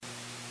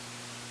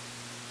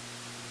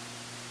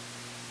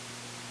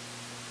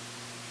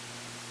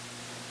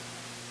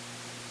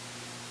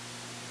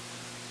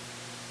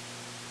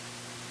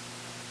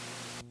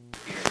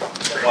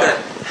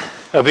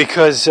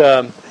because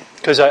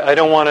I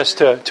don't want us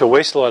to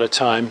waste a lot of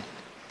time,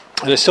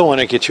 and I still want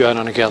to get you out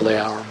on a Gadley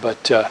hour.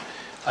 But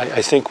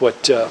I think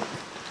what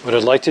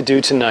I'd like to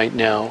do tonight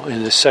now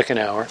in the second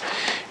hour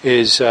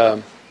is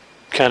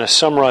kind of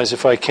summarize,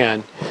 if I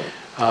can,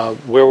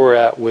 where we're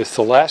at with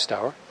the last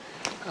hour.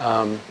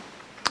 And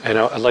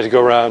I'd like to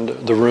go around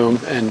the room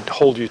and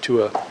hold you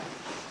to a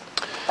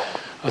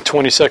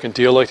 20-second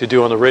deal like they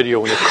do on the radio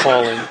when you're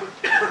calling.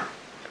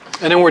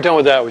 And then we're done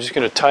with that. We're just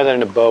going to tie that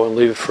in a bow and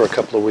leave it for a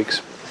couple of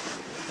weeks.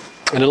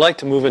 And I'd like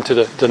to move into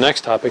the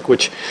next topic,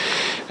 which,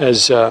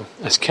 as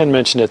Ken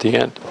mentioned at the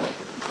end,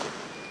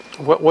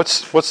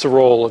 what's the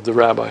role of the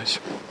rabbis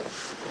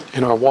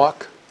in our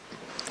walk?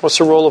 What's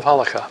the role of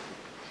halakha?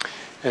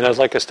 And I'd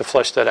like us to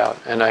flesh that out.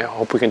 And I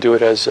hope we can do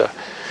it as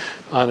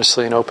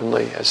honestly and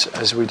openly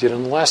as we did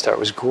in the last hour. It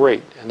was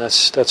great, and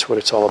that's what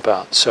it's all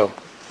about. So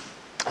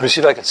let me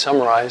see if I can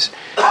summarize.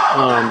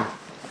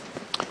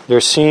 There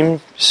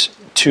seems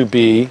to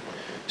be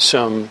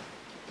some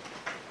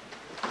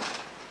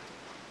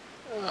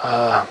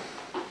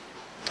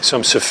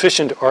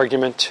sufficient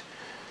argument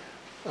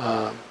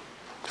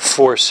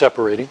for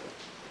separating.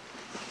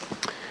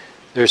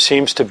 There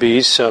seems to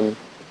be some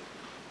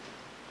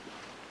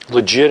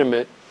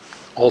legitimate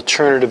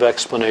alternative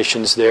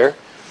explanations there,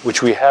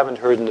 which we haven't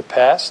heard in the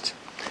past,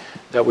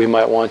 that we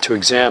might want to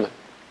examine.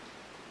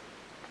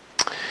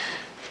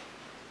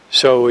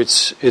 So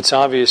it's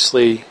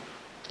obviously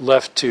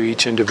left to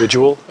each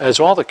individual, as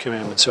all the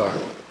commandments are.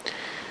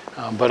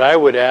 But I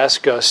would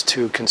ask us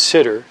to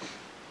consider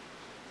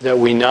that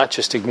we not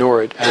just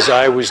ignore it, as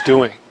I was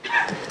doing.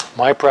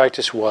 My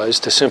practice was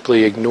to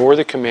simply ignore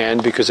the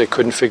command because I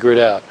couldn't figure it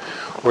out,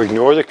 or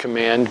ignore the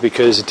command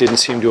because it didn't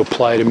seem to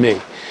apply to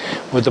me.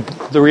 But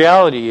the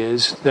reality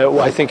is that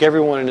I think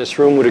everyone in this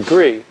room would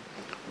agree,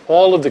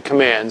 all of the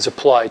commands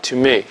apply to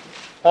me.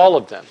 All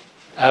of them,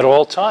 at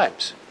all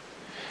times.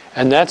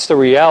 And that's the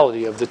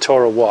reality of the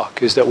Torah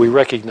walk, is that we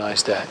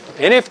recognize that.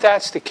 And if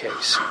that's the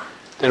case,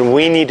 then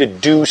we need to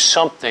do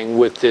something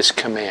with this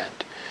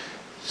command.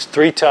 It's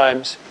 3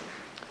 times.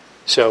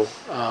 So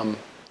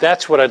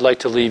that's what I'd like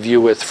to leave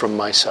you with from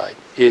my side,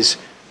 is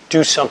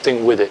do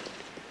something with it.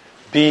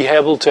 Be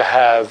able to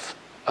have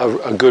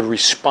a good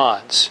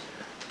response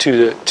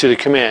to the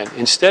command,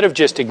 instead of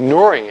just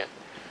ignoring it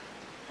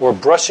or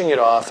brushing it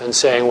off and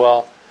saying,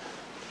 well,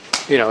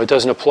 it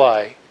doesn't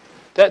apply.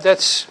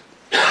 That's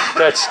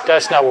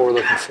not what we're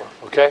looking for,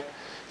 okay?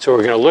 So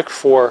we're going to look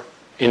for,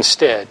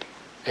 instead,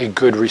 a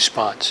good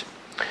response.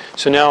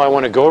 So now I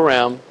want to go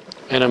around,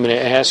 and I'm going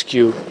to ask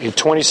you in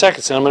 20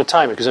 seconds, and I'm going to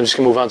time it, because I'm just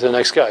going to move on to the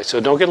next guy. So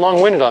don't get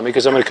long-winded on me,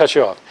 because I'm going to cut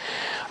you off.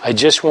 I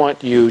just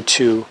want you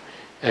to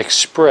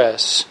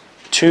express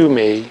to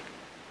me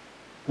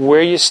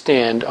where you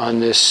stand on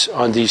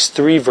these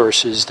 3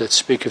 verses that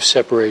speak of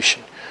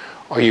separation.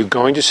 Are you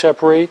going to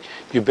separate?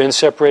 You've been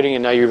separating,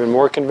 and now you're even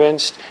more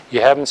convinced?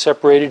 You haven't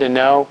separated, and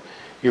now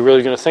you're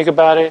really going to think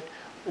about it?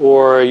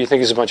 Or you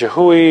think it's a bunch of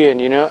hooey,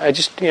 and I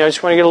just want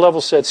to get a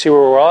level set, see where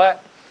we're all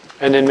at,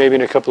 and then maybe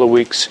in a couple of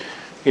weeks,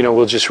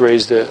 we'll just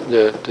raise the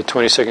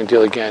 20-second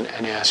deal again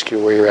and ask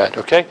you where you're at.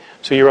 Okay?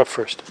 So you're up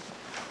first.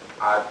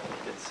 I've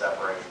been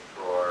separating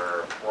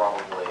for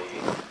probably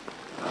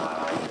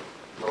a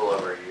little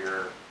over a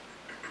year,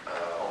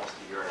 almost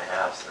a year and a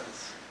half,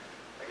 since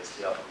I guess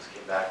the Alphonse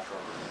came back from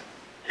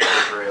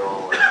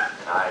Israel, and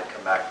I had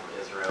come back from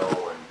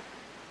Israel,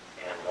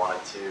 and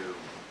wanted to,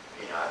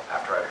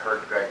 after I'd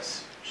heard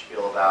Greg's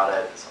spiel about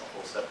it, this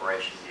whole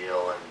separation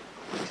deal,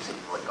 and just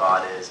what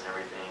God is and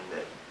everything,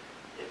 that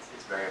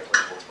it's very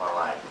applicable to my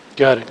life.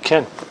 Got it.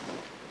 Ken?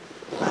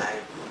 I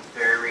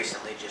very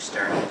recently just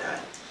started,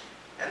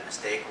 had a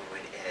mistake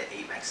when we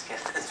ate Mexican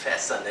this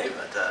past Sunday,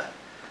 but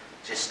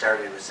just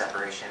started with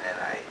separation, and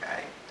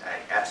I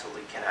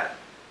absolutely cannot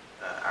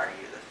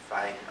argue the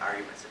fine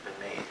arguments that have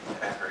been made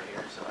that I've heard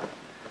here, so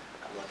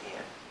I'm looking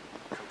at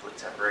complete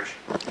separation.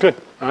 Good.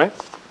 All right. I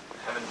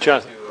haven't been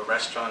Jonathan. to a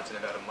restaurant in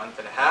about a month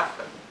and a half.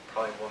 I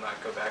probably will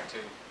not go back to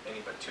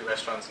any but 2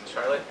 restaurants in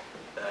Charlotte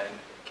that I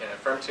can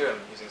affirm to. I'm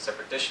using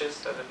separate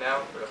dishes as of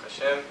now, Baruch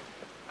Hashem.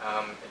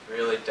 It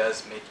really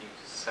does make you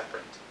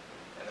separate,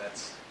 and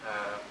that's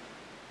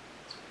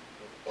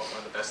one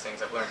of the best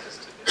things I've learned.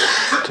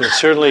 So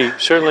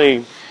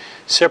certainly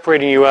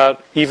separating you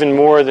out even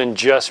more than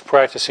just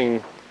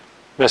practicing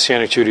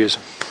Messianic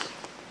Judaism.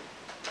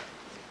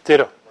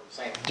 Ditto.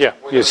 Yeah,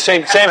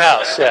 same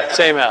house. Yeah,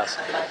 same house.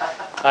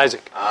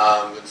 Isaac.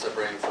 I've been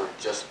separating for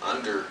just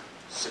under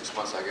 6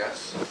 months, I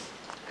guess, and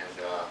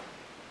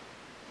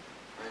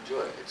I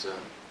enjoy it. It's a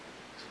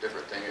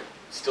different thing. It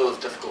still is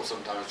difficult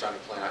sometimes trying to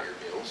plan out your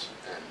meals,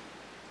 and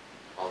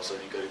all of a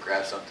sudden you go to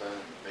grab something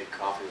and make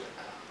coffee.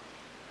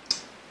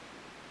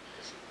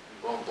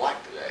 I'm going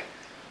black today,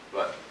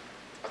 but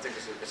I think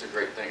it's a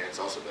great thing, and it's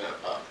also been an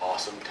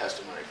awesome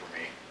testimony for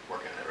me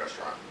working in a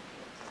restaurant,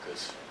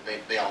 because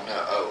they all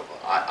know,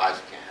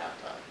 Isaac can't have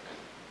that. And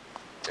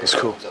That's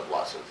cool. Opens up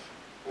lots of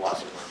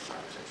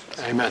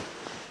conversations. Amen.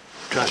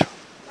 Joshua.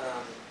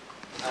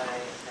 I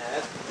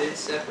have been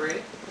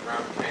separated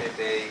from kind of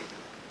a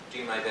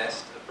do my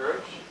best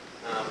approach.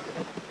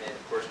 And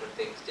of course, when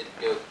things didn't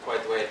go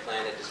quite the way I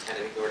planned, I just kind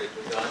of ignored it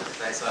and moved on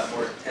because I saw it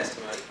more as a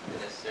testimony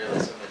than necessarily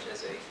so much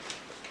as a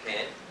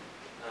command.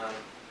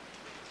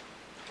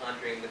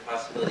 Pondering the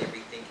possibility of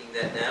rethinking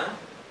that now,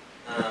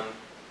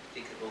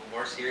 take it a little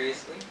more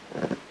seriously.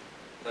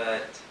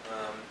 But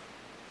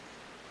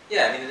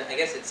yeah, I mean, I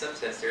guess in some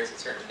sense there is a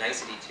certain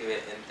nicety to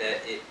it, in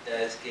that it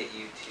does get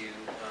you to,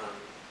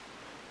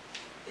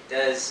 it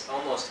does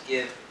almost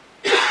give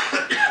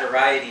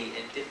variety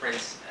and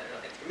difference. I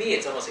don't know, for me,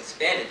 it's almost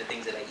expanded to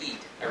things that I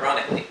eat,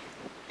 ironically,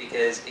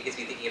 because it gets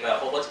me thinking about a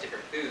whole bunch of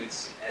different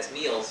foods as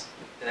meals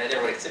that I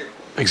never would have considered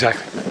before.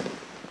 Exactly.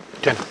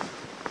 Jen? Okay,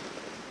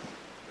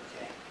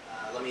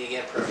 let me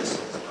again preface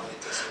this with no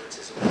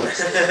anti-Semitism.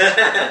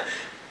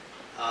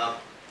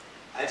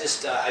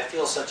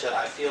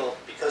 I feel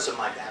because of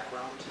my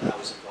background, I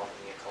was involved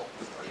in the occult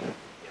before I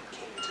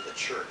came into the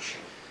church.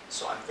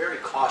 So I'm very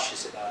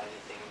cautious about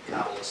anything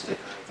Kabbalistic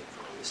or anything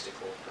from a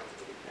mystical point of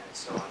view. And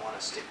so I want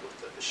to stick with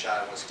the Peshat,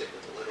 I want to stick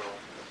with the literal.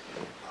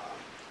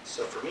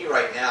 So for me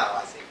right now,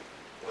 I think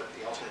what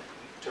the alternate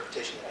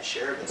interpretation that I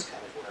shared, that's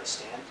kind of where I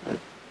stand.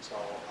 So,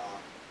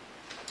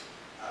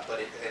 but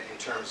in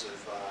terms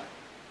of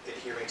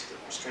adhering to the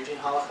more stringent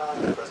halakha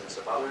in the presence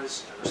of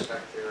others and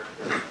respect their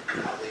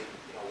how they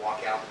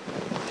walk out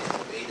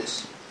and obey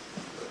this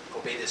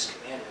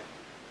commandment.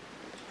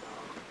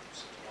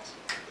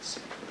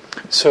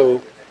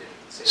 So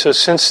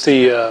since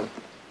the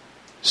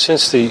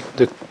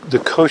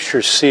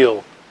kosher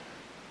seal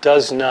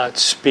does not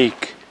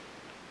speak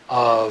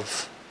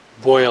of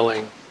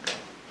boiling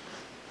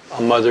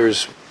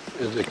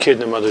the kid in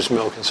the mother's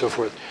milk and so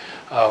forth,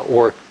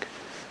 or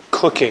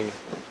cooking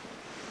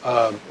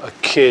a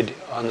kid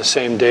on the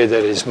same day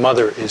that his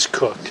mother is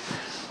cooked.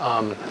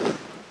 Do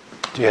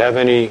you have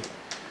any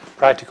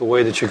practical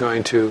way that you're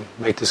going to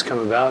make this come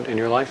about in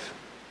your life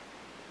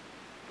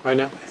right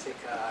now? I think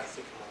I'm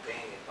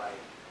obeying it by.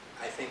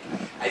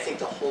 I think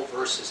the whole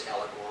verse is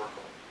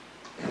allegorical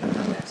in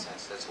that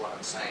sense. That's what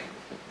I'm saying.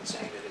 I'm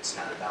saying that it's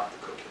not about the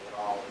cooking at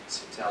all.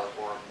 It's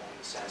allegorical in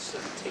the sense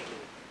of taking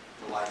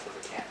the life of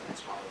a cat and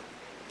its mother.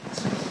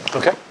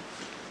 Okay.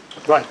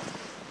 Right.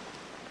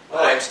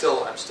 Well, I'm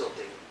still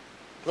digging.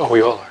 Oh,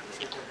 we all are.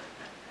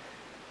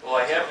 Well,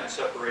 I have been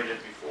separated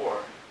before,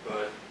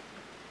 but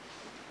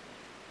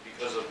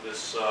because of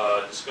this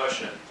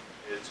discussion,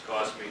 it's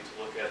caused me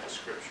to look at the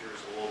scriptures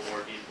a little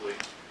more deeply.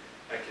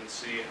 I can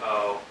see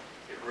how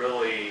it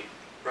really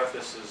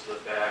prefaces the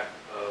fact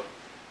of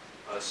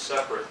a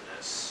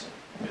separateness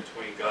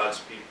between God's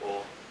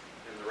people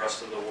and the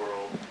rest of the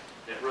world.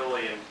 It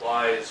really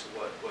implies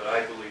what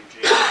I believe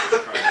James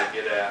is trying to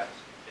get at,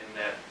 in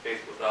that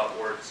faith without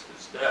works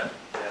is dead.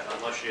 That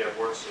unless you have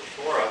works of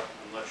Torah,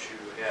 unless you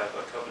have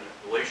a covenant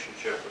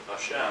relationship with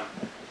Hashem,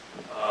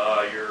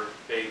 your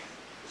faith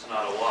is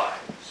not alive.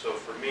 So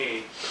for me,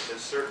 it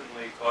has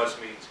certainly caused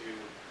me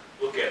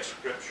to look at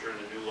Scripture in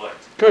a new light.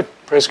 Good.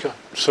 Praise God.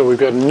 So we've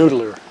got a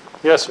noodler.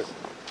 Yes, sir.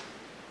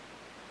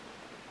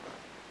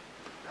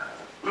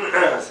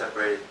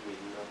 Separated from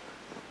eating milk,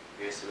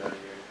 I guess about a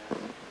year and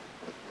a half.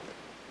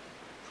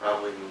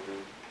 Probably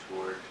moving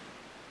toward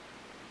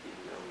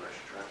eating no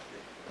restaurant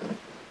today.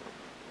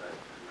 But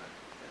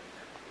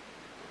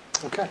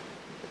I'm not Okay.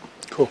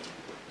 Cool.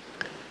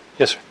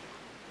 Yes, sir.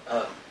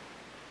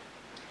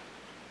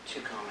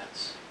 Two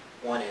comments.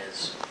 One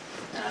is,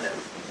 and I know,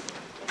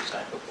 at least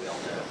I hope we all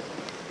know,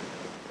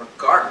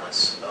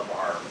 regardless of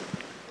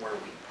where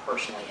we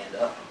personally end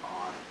up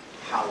on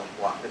how we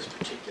walk this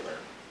particular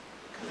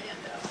command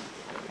down,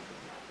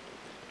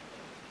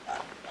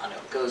 I know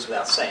it goes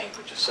without saying,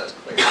 but just says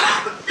clearly,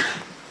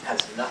 has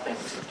nothing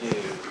to do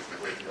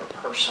with your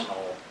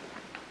personal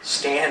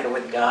stand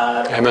with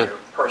God or Amen. your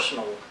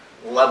personal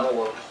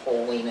level of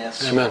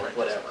holiness Amen. or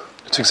whatever.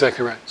 That's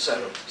exactly right.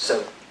 So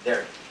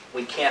there,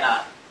 we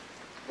cannot.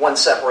 One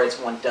separates,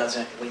 one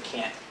doesn't. We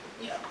can't,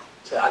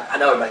 So I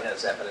know everybody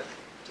knows that, but it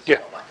just Yeah.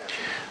 felt like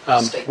I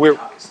should state we're-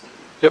 the obvious.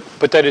 Yep,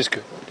 but that is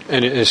good.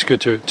 And it's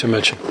good to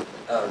mention.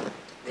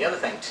 The other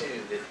thing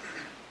too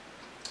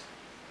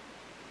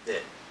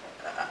that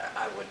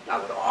I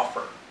would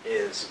offer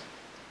is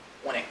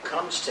when it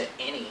comes to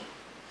any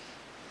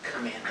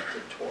commandment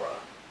in Torah,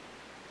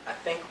 I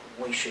think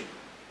we should.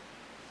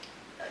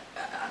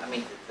 I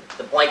mean,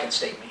 the blanket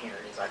statement here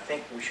is I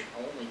think we should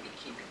only be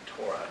keeping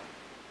Torah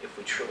if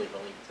we truly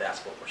believe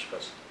that's what we're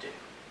supposed to do.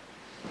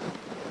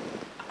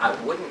 I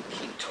wouldn't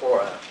keep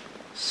Torah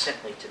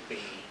simply to be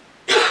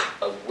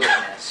a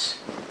witness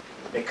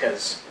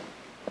because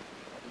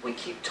we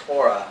keep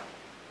Torah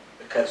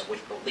because we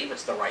believe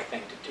it's the right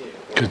thing to do,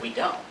 or Good. we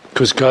don't.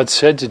 Because God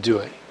said to do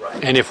it.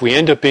 Right. And if we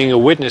end up being a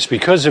witness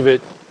because of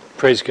it,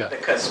 praise God.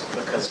 Because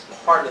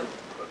part of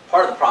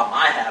the problem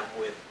I have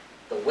with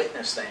the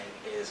witness thing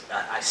is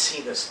I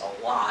see this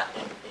a lot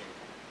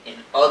in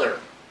other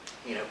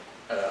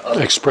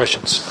other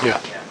Expressions, yeah.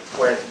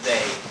 where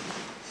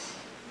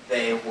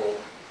they will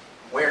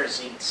wear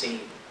tzitzit,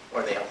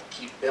 or they'll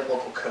keep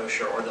biblical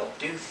kosher, or they'll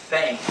do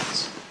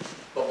things,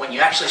 but when you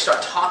actually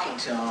start talking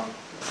to them,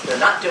 they're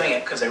not doing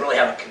it because they really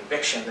have a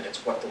conviction that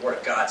it's what the Word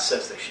of God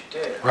says they should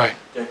do. Right.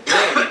 They're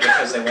doing it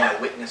because they want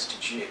to witness to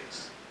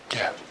Jews.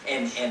 Yeah.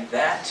 And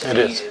that to It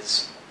me is.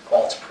 is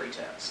false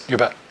pretense. You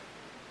bet.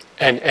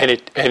 And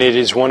it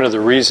is one of the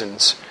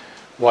reasons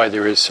why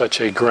there is such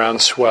a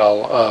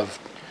groundswell of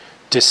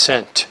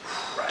dissent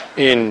Right.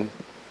 in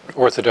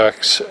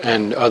Orthodox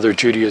and other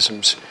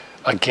Judaisms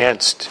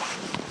against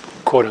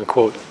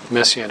quote-unquote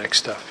messianic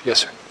stuff. Yes,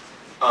 sir.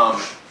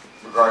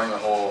 Regarding the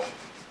whole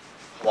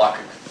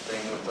halakhic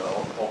thing with the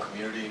whole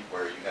community,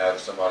 where you have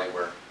somebody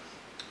where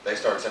they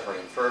start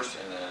separating first,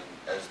 and then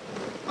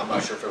I'm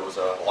not sure if it was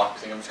a halakhic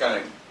thing. I'm just kind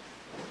of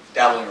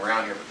dabbling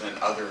around here, but then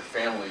other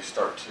families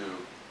start to,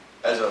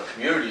 as a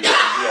community, we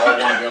all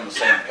want to be on the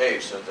same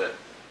page, so that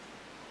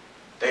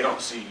they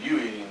don't see you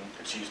eating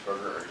a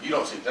cheeseburger, or you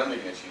don't see them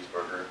eating a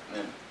cheeseburger, and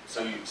then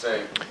so you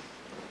say,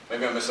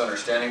 maybe I'm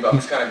misunderstanding, but I'm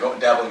just kind of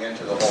dabbling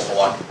into the whole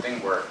halakhic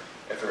thing where,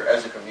 if they're,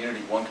 as a community,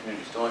 one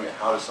community is doing it,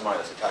 how does somebody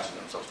that's attaching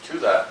themselves to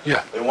that,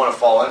 they want to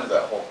fall into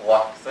that whole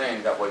halakhic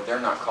thing, that way they're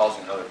not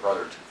causing another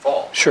brother to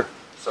fall. Sure.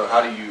 So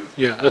how do you...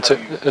 Yeah, that's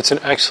an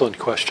excellent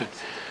question.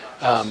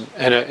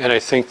 And I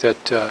think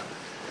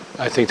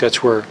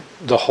that's where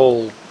the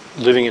whole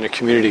living in a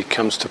community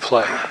comes to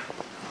play. And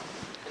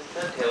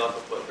to dovetail off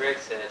of what Greg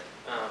said,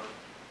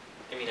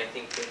 I mean, I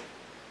think that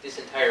this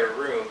entire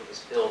room is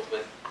filled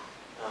with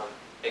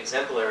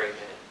exemplary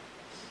men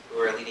who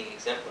are leading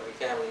exemplary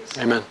families.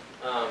 Amen.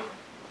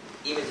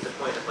 Even to the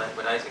point of like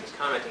what Isaac was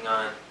commenting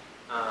on,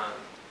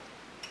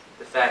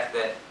 the fact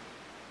that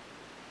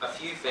a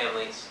few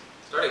families,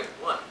 starting with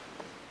one,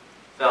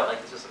 felt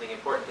like this was something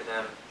important to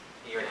them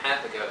a year and a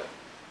half ago,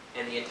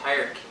 and the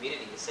entire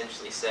community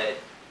essentially said,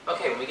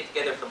 okay, when we get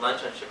together for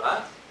lunch on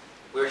Shabbat,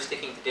 we're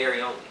sticking to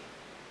dairy only.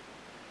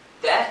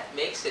 That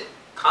makes it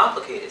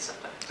complicated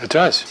sometimes. It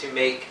does. To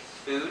make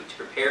food, to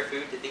prepare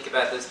food, to think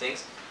about those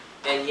things,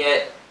 and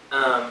yet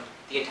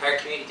the entire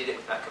community did it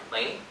without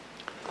complaining,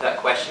 without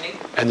questioning,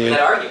 without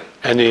arguing.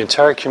 And the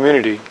entire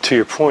community, to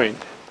your point,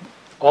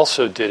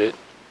 also did it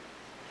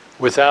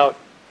without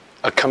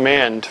a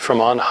command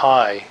from on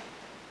high,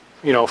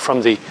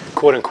 from the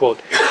quote-unquote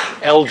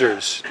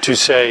elders to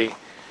say,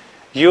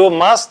 you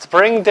must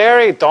bring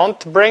dairy,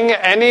 don't bring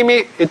any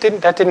meat.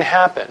 That didn't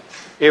happen.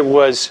 It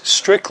was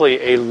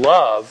strictly a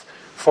love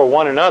for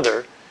one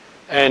another,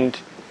 and,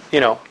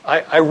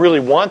 I really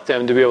want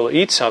them to be able to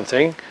eat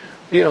something.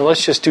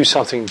 Let's just do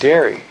something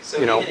dairy,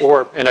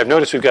 and I've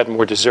noticed we've gotten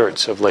more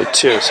desserts of late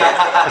too, so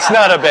it's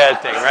not a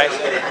bad thing, right?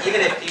 Even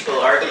if people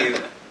argue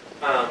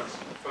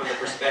from the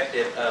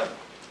perspective of,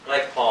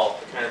 like Paul,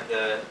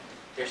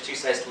 there's two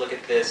sides to look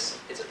at this,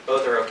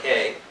 both are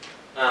okay,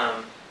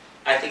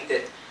 I think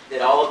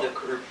that all of the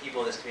group of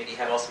people in this community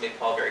have also made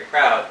Paul very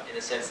proud in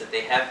the sense that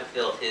they have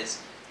fulfilled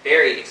his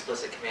very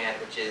explicit command,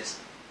 which is,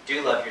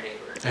 do love your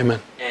neighbor. Amen.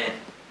 And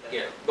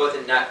both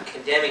in not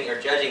condemning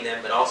or judging them,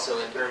 but also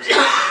in terms of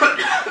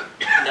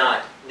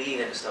not leading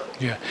them to stumble.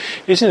 Yeah.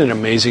 Isn't it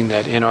amazing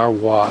that in our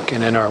walk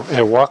and in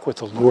our walk with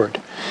the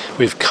Lord,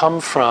 we've come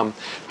from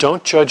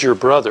don't judge your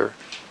brother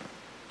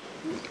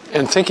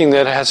and thinking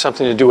that it has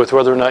something to do with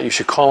whether or not you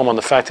should call him on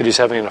the fact that he's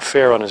having an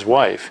affair on his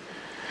wife,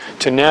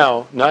 to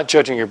now not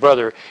judging your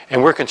brother,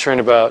 and we're concerned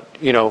about,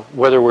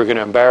 whether we're going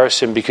to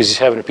embarrass him because he's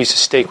having a piece of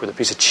steak with a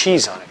piece of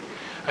cheese on it.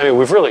 I mean,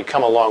 we've really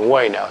come a long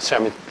way now.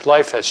 So,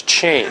 life has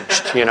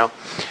changed,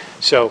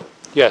 So,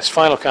 yes,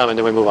 final comment,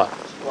 then we move on.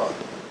 Well,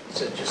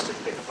 so just to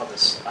pick up on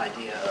this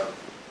idea of,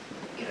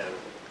 the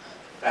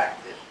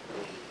fact that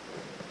we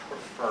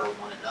prefer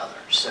one another.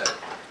 So,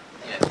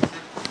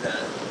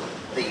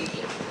 the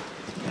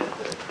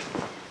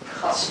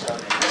custom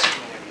in this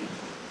community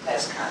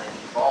has kind of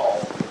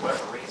evolved for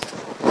whatever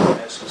reason.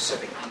 No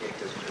specific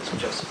edict, as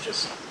Joseph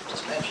just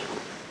mentioned,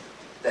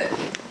 that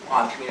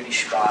on community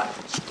Shabbat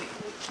we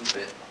keep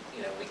it,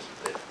 we keep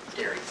it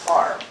dairy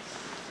farm.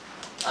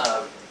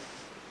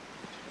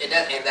 And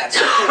that's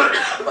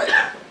important,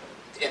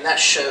 and that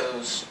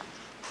shows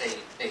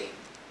a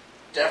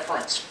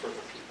deference for the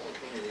people in the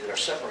community that are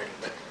separating,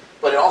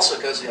 but it also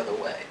goes the other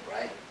way,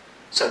 right?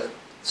 So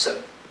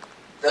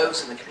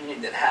those in the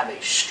community that have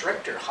a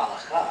stricter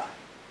halakha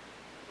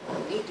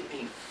need to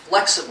be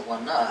flexible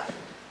enough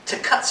to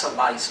cut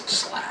somebody some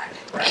slack,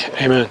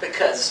 right? Amen.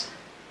 Because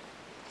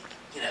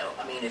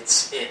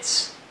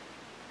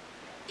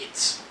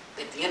it's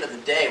at the end of the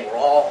day, we're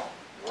all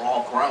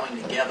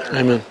growing together.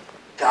 Amen.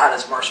 God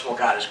is merciful,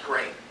 God is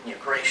great,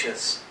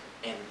 gracious,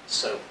 and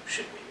so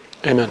should we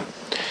be. Amen.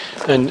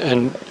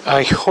 And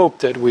I hope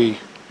that we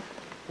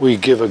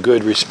give a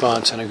good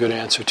response and a good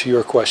answer to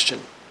your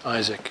question,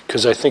 Isaac,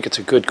 because I think it's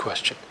a good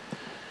question.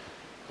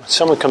 When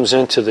someone comes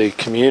into the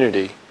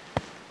community,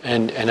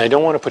 and I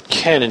don't want to put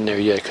Ken in there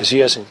yet because he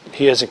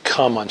hasn't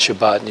come on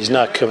Shabbat and he's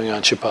not coming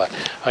on Shabbat.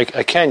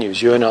 I can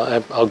use you, and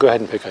I'll go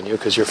ahead and pick on you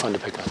because you're fun to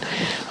pick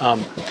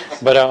on.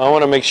 But I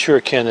want to make sure,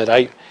 Ken,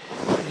 that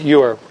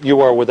you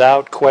are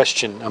without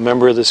question a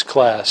member of this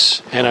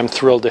class, and I'm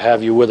thrilled to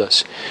have you with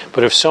us.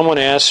 But if someone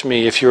asks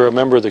me if you're a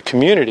member of the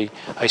community,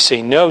 I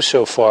say no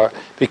so far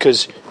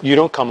because you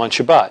don't come on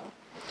Shabbat.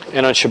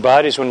 And on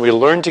Shabbat is when we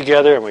learn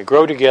together and we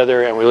grow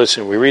together and we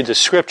listen. We read the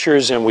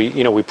scriptures and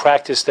we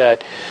practice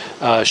that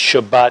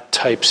Shabbat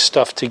type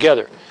stuff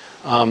together.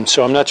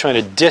 So I'm not trying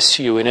to diss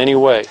you in any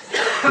way,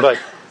 but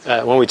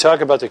when we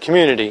talk about the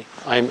community,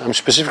 I'm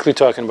specifically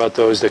talking about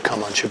those that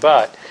come on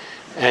Shabbat.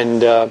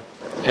 And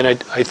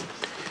I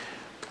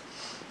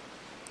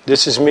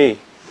this is me.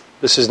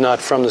 This is not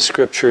from the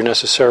scripture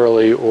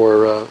necessarily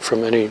or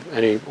from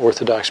any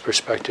Orthodox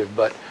perspective,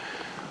 but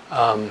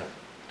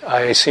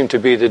I seem to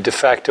be the de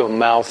facto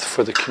mouth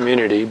for the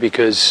community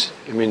because,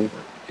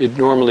 it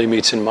normally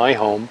meets in my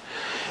home,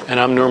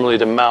 and I'm normally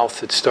the mouth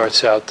that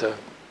starts out the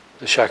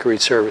Shacharit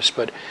service.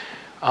 But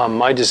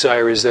my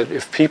desire is that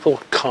if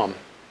people come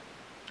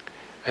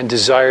and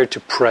desire to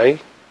pray,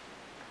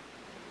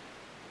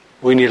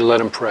 we need to let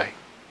them pray.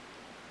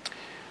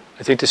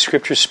 I think the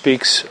scripture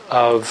speaks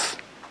of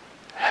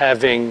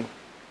having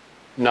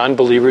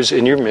non-believers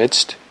in your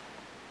midst,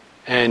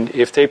 and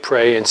if they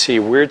pray and see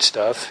weird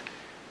stuff,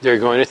 they're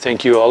going to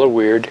think you all are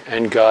weird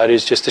and God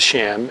is just a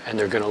sham, and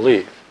they're going to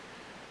leave.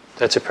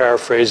 That's a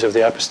paraphrase of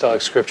the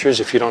apostolic scriptures.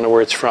 If you don't know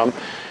where it's from,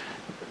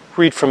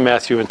 read from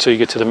Matthew until you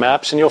get to the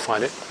maps and you'll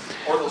find it.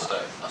 Or they'll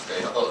stay. I'll stay.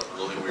 I thought it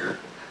was really weird.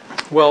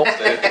 Well,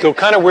 the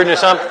kind of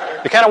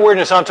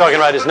weirdness I'm talking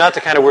about is not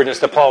the kind of weirdness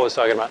that Paul was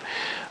talking about.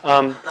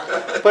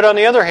 But on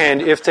the other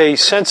hand, if they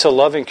sense a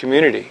loving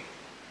community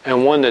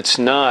and one that's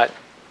not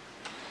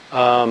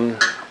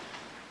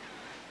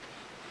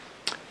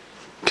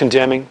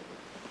condemning,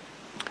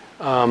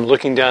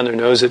 looking down their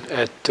nose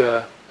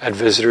at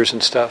visitors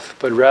and stuff,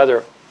 but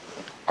rather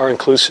are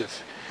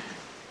inclusive.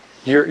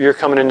 You're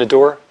coming in the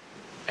door,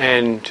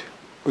 and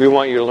we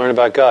want you to learn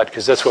about God,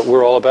 because that's what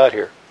we're all about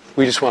here.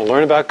 We just want to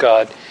learn about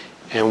God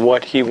and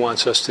what He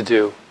wants us to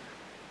do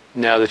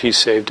now that He's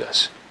saved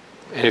us.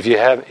 And if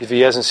He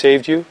hasn't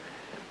saved you,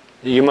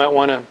 you might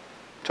want to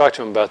talk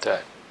to Him about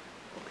that.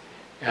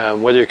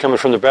 Whether you're coming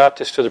from the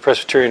Baptist or the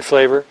Presbyterian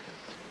flavor,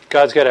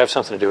 God's got to have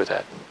something to do with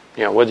that.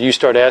 Whether you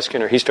start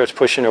asking or He starts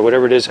pushing or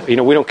whatever it is, we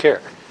don't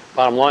care.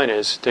 Bottom line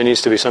is, there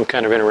needs to be some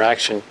kind of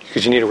interaction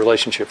because you need a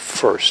relationship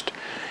first.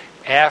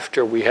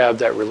 After we have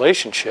that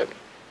relationship,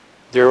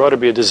 there ought to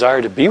be a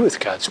desire to be with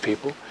God's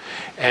people,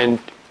 and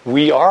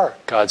we are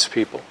God's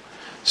people.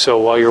 So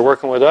while you're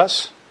working with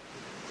us,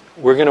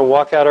 we're going to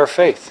walk out our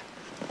faith.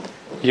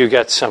 You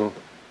got some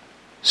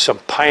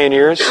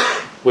pioneers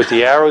with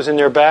the arrows in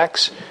their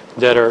backs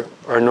that are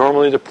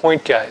normally the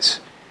point guys,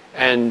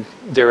 and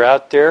they're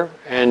out there,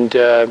 and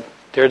they're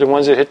the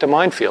ones that hit the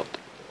minefield.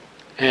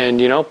 And,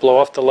 blow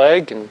off the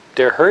leg, and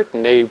they're hurt,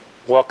 and they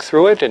walk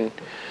through it, and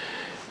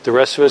the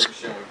rest of us,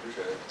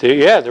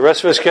 the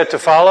rest of us get to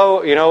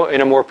follow,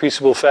 in a more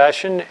peaceable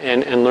fashion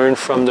and learn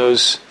from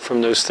those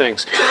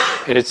things.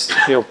 And it's,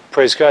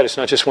 praise God, it's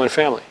not just one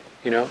family.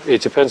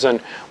 It depends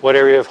on what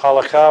area of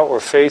halakha or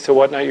faith or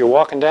whatnot you're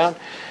walking down,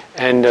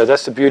 and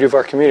that's the beauty of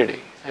our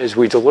community, is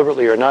we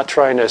deliberately are not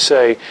trying to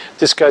say,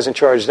 this guy's in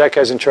charge, that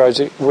guy's in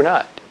charge. We're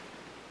not.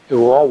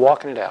 We're all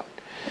walking it out.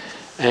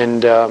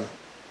 And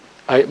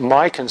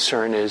my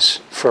concern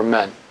is for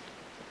men,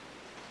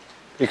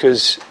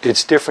 because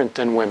it's different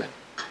than women.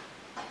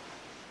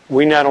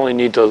 We not only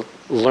need to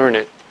learn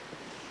it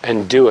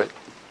and do it,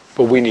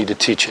 but we need to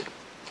teach it.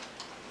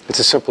 It's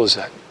as simple as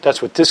that.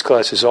 That's what this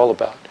class is all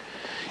about.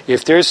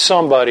 If there's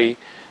somebody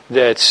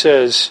that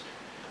says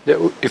that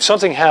if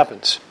something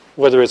happens,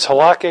 whether it's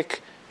halakhic,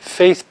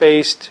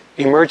 faith-based,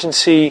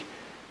 emergency,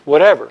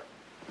 whatever,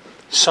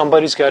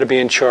 somebody's got to be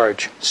in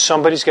charge.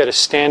 Somebody's got to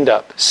stand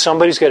up.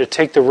 Somebody's got to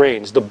take the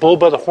reins, the bull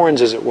by the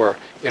horns, as it were.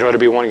 It ought to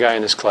be one guy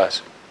in this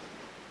class.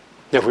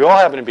 Now, if we all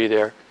happen to be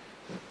there,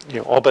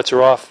 all bets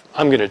are off.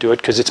 I'm going to do it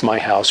because it's my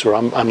house, or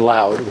I'm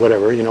loud,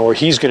 whatever, or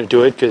he's going to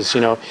do it because,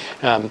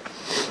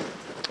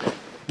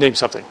 name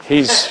something.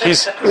 He's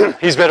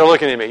better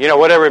looking than me,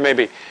 whatever it may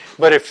be.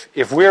 But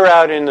if we're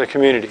out in the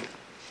community,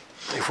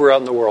 if we're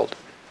out in the world,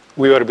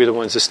 we ought to be the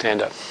ones that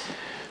stand up.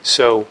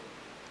 So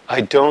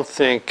I don't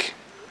think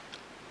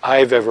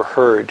I've ever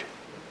heard,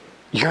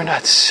 you're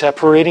not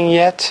separating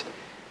yet?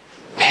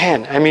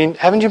 Man,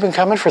 haven't you been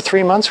coming for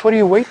 3 months? What are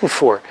you waiting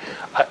for?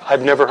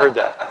 I've never heard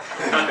that.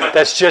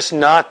 That's just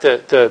not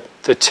the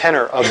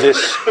tenor of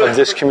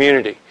this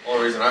community. The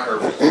only reason I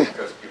heard was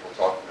because people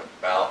talking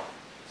about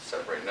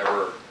separating,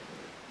 never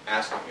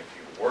asking if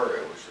you were.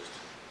 It was just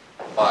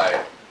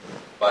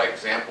by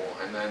example,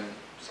 and then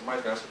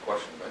somebody's going to ask a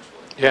question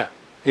eventually. Yeah,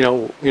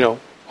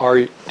 are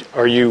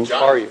you?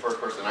 John's the first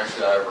person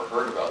actually I ever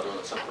heard about doing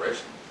the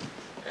separation,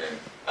 and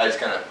I just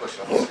kind of pushed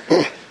it off.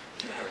 You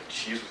having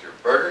cheese with your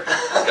burger?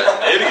 This guy's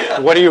an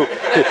idiot. What do you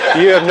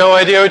have no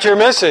idea what you're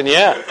missing?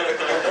 Yeah.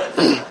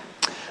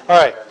 All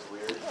right.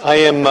 I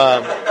am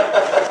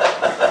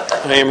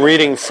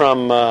reading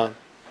from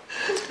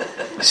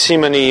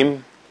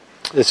Simanim.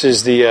 This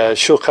is the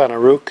Shulchan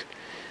Aruch,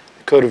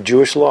 the Code of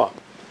Jewish Law,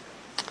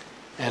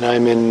 and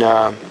I'm in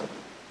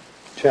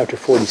chapter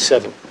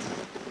 47.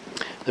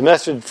 The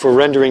method for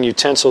rendering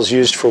utensils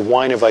used for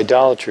wine of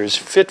idolaters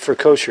fit for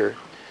kosher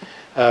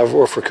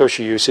or for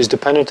kosher use is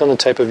dependent on the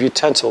type of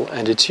utensil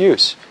and its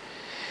use.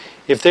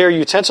 If they are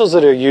utensils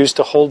that are used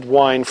to hold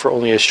wine for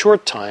only a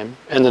short time,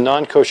 and the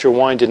non-kosher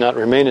wine did not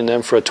remain in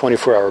them for a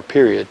 24-hour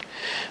period,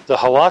 the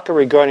halakha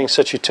regarding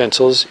such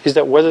utensils is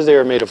that whether they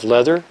are made of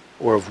leather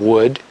or of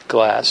wood,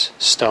 glass,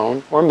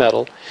 stone, or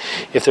metal,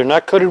 if they're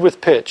not coated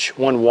with pitch,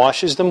 one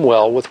washes them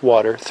well with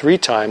water 3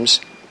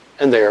 times,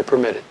 and they are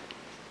permitted.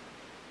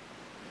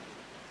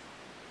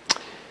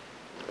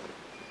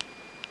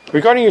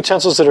 Regarding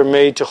utensils that are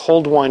made to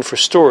hold wine for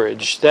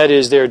storage, that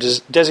is, they are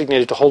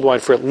designated to hold wine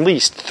for at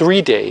least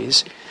 3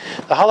 days,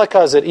 the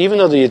halakha is that even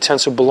though the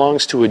utensil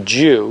belongs to a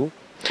Jew,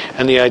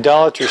 and the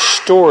idolater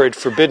stored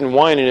forbidden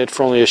wine in it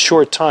for only a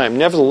short time,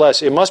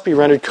 nevertheless, it must be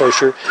rendered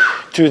kosher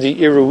through the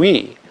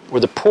irui,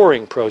 or the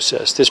pouring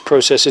process. This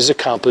process is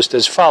accomplished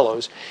as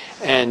follows,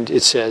 and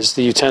it says,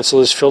 the utensil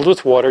is filled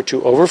with water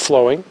to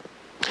overflowing.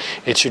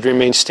 It should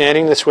remain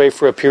standing this way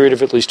for a period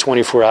of at least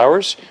 24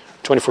 hours,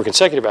 24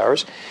 consecutive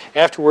hours.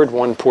 Afterward,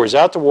 one pours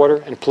out the water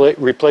and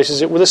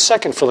replaces it with a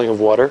second filling of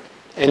water,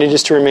 and it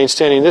is to remain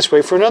standing this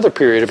way for another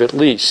period of at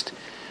least,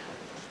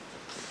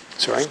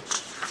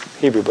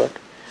 Hebrew book,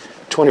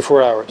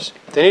 24 hours.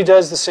 Then he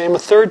does the same a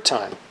third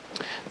time.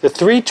 The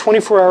 3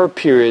 24-hour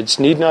periods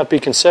need not be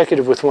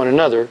consecutive with one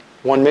another.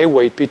 One may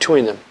wait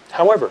between them.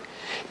 However,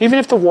 even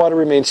if the water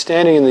remained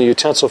standing in the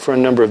utensil for a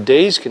number of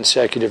days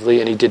consecutively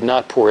and he did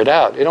not pour it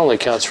out, it only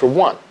counts for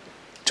one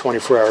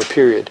 24-hour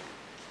period.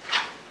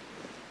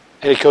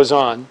 And it goes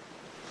on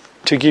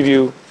to give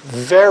you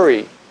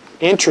very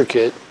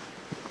intricate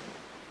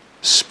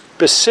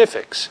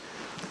specifics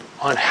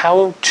on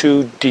how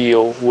to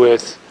deal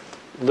with,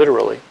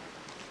 literally,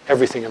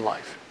 everything in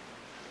life.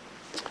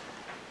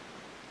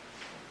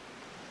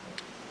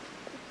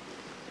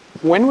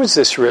 When was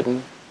this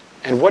written,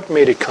 and what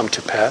made it come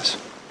to pass?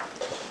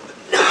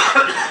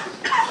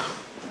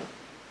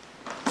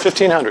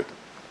 1500.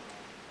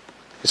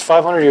 It's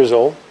 500 years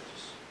old.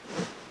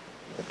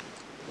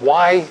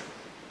 Why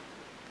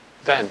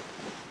then?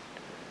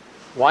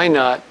 Why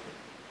not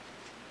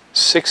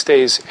 6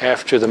 days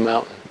after the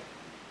mountain?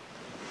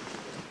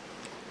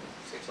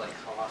 Seems like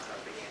halakha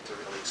began to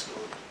really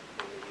explode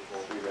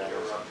in medieval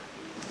Europe.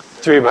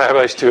 3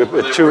 rabbis, 2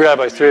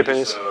 rabbis, 3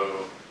 opinions. So,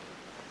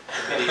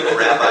 Medieval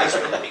rabbis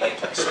really began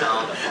to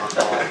expound upon all the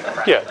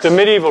practice. Yeah, the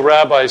medieval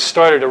rabbis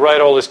started to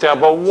write all this down,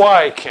 but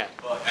why, Ken?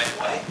 Well,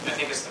 I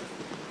think it's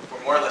for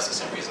more or less the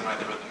same reason why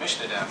they wrote the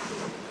Mishnah down.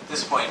 At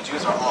this point,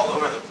 Jews are all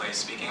over the place,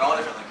 speaking all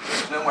different languages.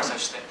 There's no more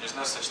such thing. There's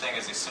no such thing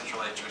as a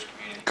centralized Jewish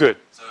community. Good.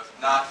 So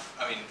if not,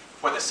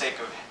 for the sake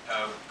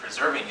of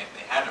preserving it,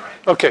 they had to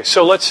write. Okay,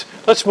 so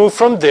let's move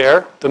from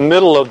there, the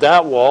middle of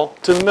that wall,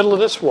 to the middle of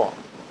this wall.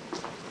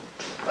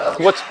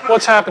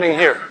 What's happening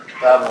here?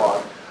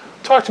 Babylon.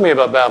 Talk to me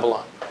about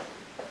Babylon.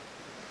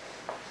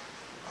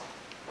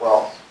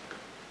 Well,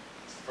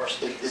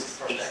 First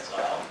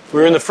exile.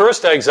 We're in the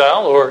first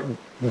exile, or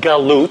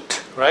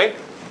galut, right?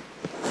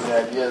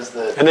 the idea is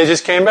that And they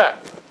just came back.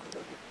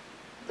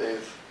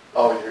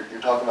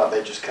 you're talking about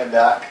they just come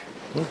back?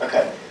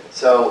 Okay.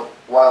 So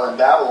while in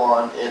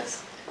Babylon,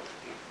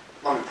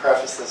 let me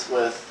preface this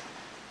with,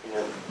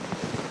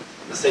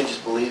 the sages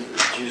believe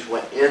that Jews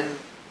went into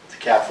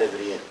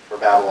captivity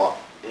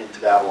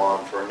into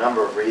Babylon for a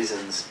number of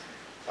reasons.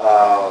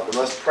 The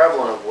most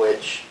prevalent of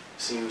which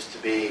seems to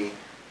be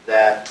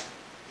that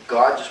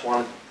God just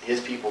wanted his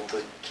people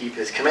to keep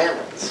his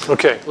commandments.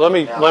 Okay, let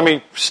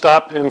me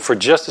stop him for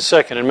just a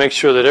second and make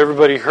sure that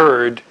everybody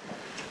heard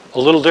a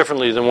little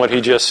differently than what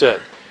he just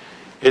said.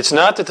 It's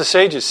not that the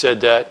sages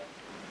said that.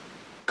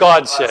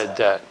 God said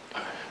that.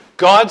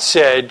 God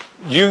said,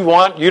 you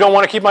don't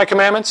want to keep my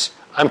commandments?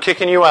 I'm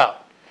kicking you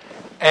out.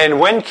 And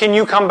when can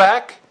you come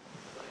back?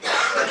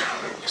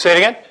 Say it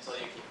again?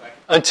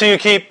 Until you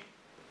keep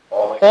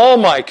all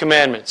my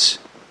commandments.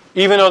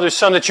 Even though there's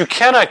some that you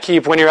cannot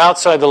keep when you're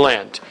outside the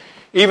land.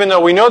 Even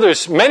though we know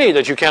there's many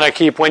that you cannot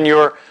keep when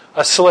you're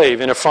a slave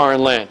in a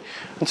foreign land.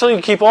 Until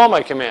you keep all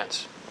my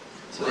commands.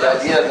 So the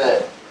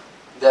idea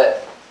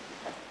that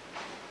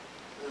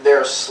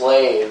they're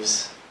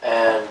slaves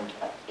and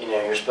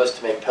you're supposed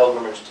to make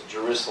pilgrimage to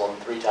Jerusalem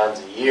 3 times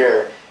a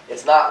year,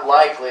 it's not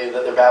likely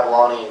that their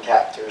Babylonian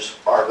captors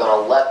are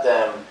going to let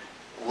them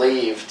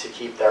leave to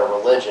keep their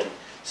religion.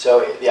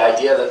 So the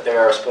idea that they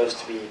are supposed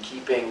to be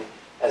keeping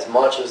as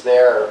much as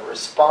they're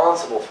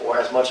responsible for,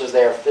 as much as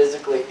they are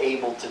physically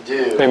able to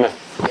do, Amen.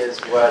 is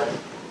where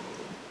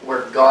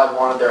God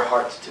wanted their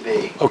hearts to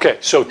be. Okay,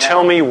 so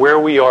tell me where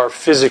we are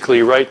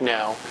physically right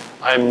now.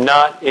 I'm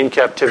not in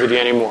captivity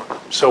anymore.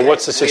 So Okay,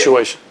 what's the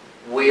situation?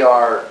 We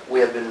have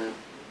been,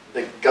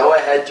 the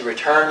go-ahead to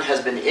return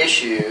has been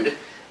issued,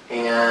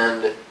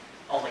 and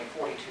Only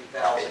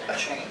 42,000 and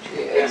change.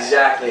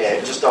 exactly,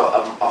 just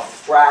a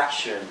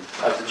fraction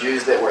of the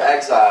Jews that were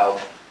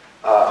exiled,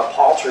 a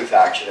paltry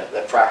fraction at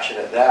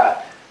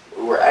that,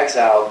 who were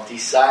exiled,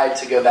 decide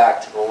to go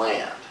back to the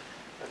land.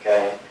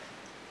 Okay?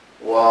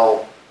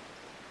 Well,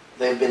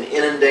 they've been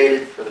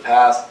inundated for the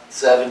past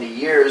 70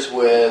 years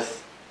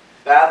with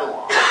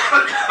Babylon.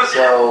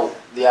 So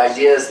the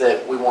idea is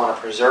that we want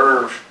to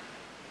preserve,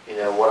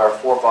 what our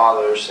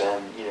forefathers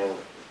and,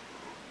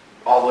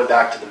 all the way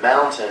back to the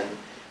mountain,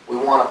 we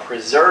want to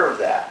preserve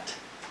that.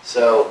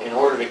 So in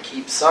order to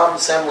keep some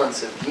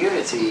semblance of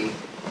unity,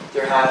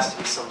 there has to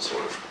be some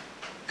sort of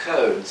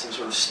code, some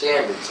sort of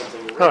standard,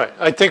 something written. All right,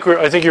 I think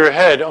you're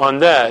ahead on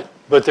that,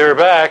 but they're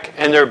back,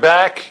 and they're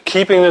back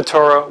keeping the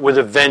Torah with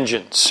a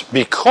vengeance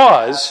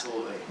because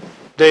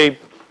Absolutely.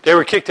 they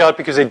were kicked out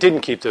because they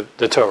didn't keep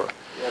the Torah.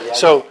 Yeah,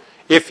 So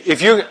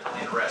if you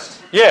And rest.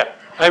 yeah,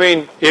 I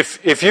mean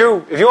if you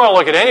want to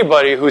look at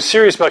anybody who's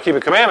serious about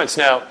keeping commandments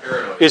now,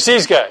 it's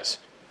these guys,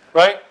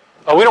 right?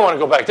 Oh, we don't want to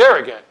go back there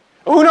again.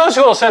 Who knows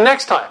who will send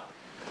next time?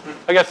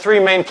 I got 3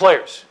 main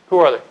players. Who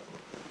are they?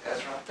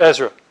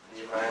 Ezra,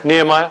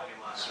 Nehemiah,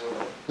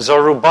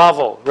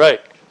 Zerubbabel,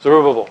 right?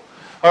 Zerubbabel.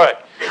 All right.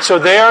 So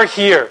they are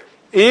here.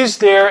 Is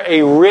there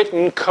a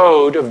written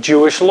code of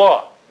Jewish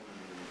law?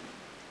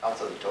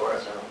 Outside the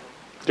Torah, no.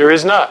 There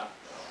is not.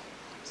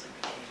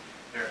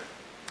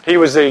 He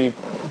was the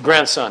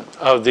grandson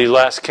of the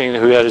last king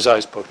who had his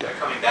eyes poked out. They're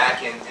coming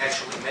back, and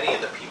actually many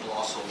of the people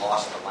also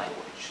lost the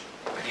language.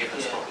 Many of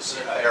them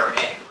spoke Aramaic.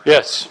 Right?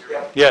 Yes.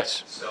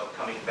 Yes. So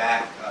coming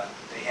back,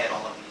 they had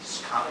all of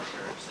these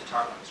commentaries, the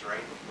Targums, right?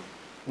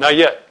 Not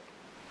yet.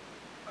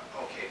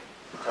 Okay.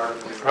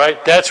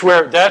 Right? That's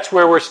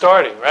where we're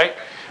starting, right?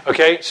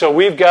 Okay, so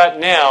we've got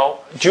now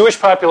Jewish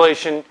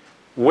population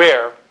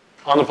where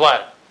on the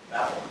planet?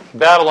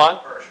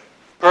 Babylon,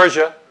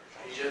 Persia,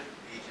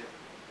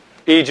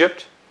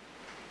 Egypt,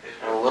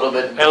 And a little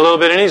bit. and a little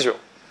bit in Israel.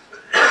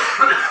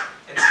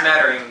 And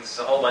smatterings,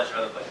 a whole bunch of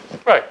other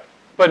places. Right.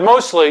 But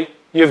mostly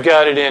you've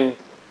got it in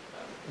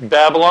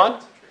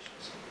Babylon,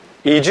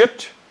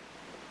 Egypt,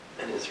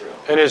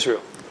 and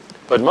Israel.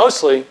 But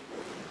mostly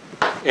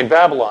in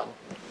Babylon.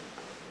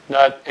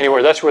 Not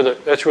anywhere. That's where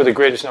the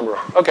greatest number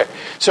are. Okay.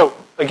 So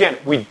again,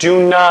 we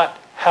do not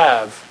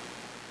have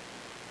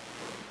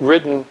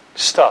written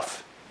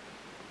stuff.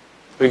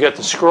 We got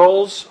the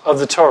scrolls of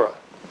the Torah.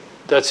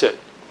 That's it.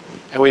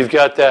 And we've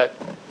got that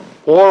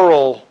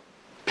oral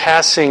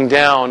passing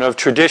down of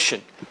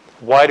tradition.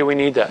 Why do we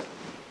need that?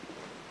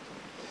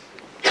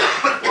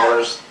 Well,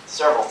 there's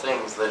several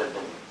things that have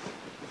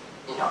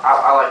been,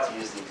 I like to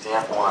use the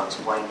example when I'm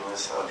explaining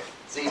this of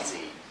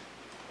tzitzit.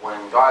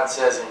 When God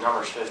says in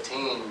Numbers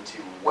 15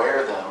 to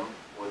wear them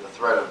with a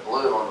thread of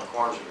blue on the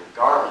corners of your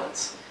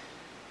garments,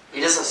 He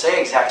doesn't say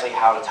exactly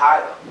how to tie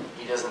them.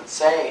 He doesn't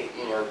say,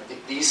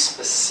 these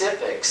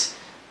specifics.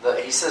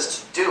 He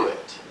says to do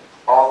it.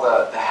 All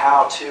the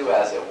how-to,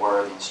 as it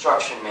were, the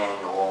instruction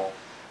manual,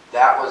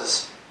 that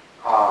was,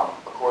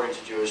 according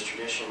to Jewish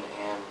tradition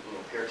and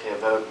Pirkei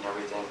Avot and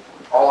everything,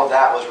 all of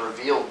that was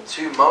revealed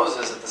to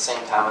Moses at the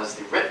same time as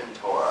the written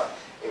Torah.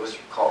 It was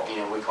called,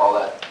 we call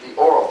that the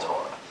oral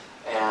Torah.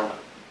 And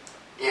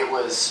it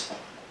was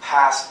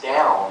passed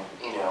down,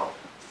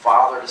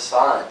 father to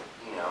son,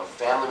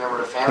 family member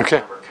to family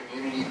member,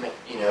 community,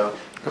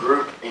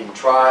 group in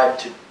tribe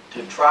to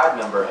tribe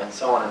member, and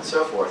so on and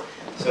so forth.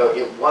 So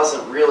it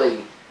wasn't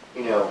really,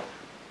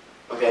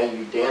 okay,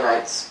 you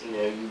Danites,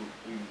 you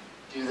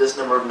do this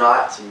number of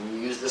knots, and you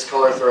use this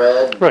color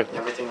thread, and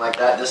everything like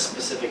that, this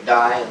specific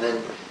dye, and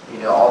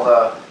then, all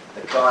the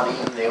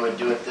Kohanim, they would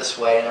do it this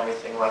way and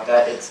everything like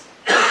that.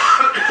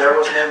 There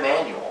was no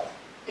manual.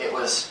 It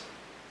was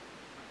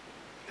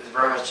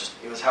very much just,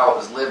 it was how it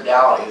was lived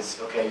out. It's,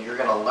 okay, you're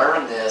going to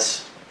learn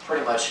this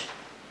pretty much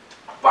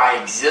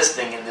by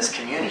existing in this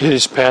community. It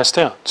is passed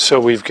down. So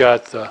we've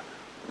got the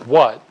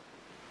what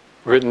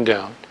written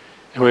down,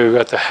 and we've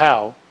got the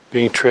how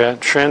being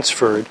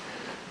transferred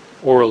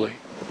orally.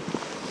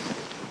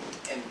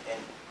 And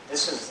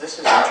this is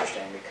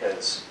interesting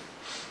because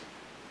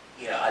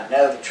I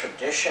know the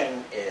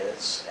tradition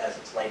is, as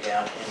it's laid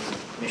down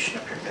in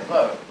Mishnah Pirkei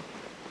Avot,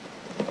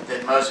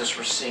 that Moses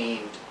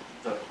received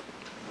the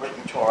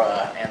written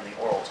Torah and the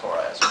oral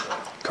Torah as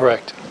well.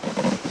 Correct.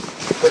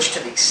 Which, to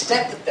the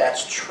extent that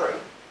that's true,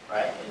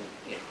 right, and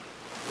we can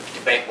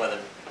debate whether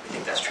we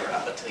think that's true or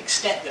not, but to the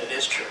extent that it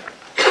is true,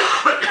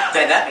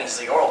 then that means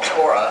the oral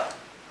Torah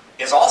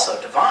is also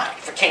divine,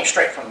 if it came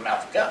straight from the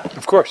mouth of God.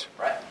 Of course.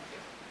 Right?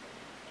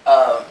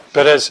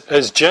 But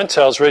as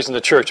Gentiles raised in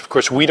the church, of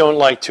course, we don't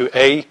like to,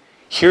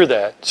 hear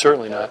that,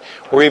 certainly not,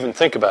 or even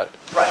think about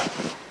it.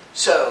 Right.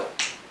 So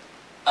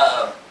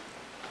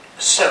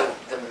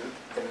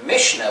the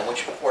Mishnah,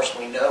 which of course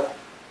we know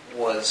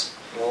was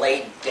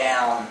laid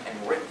down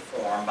in written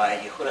form by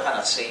Yehuda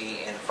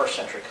HaNasi in the 1st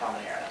century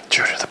Common Era.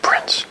 Judah the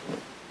Prince.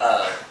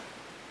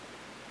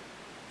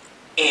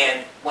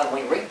 And when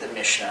we read the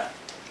Mishnah,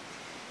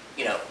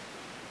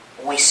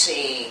 we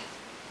see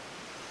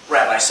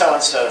Rabbi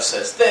so-and-so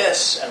says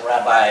this, and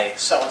Rabbi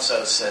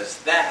so-and-so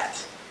says that,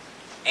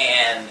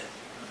 and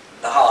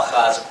the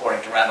halakha is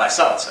according to Rabbi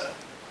so-and-so,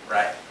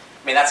 right?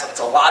 I mean, it's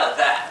a lot of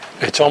that.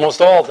 It's almost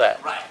all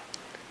that. Right.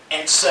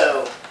 And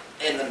so,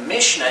 in the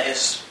Mishnah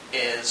is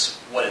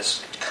what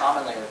is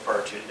commonly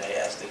referred to today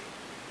as the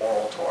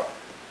oral Torah.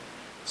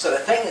 So the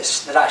thing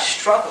that I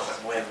struggled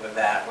with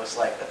that was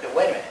like, okay,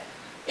 wait a minute.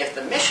 If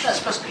the Mishnah is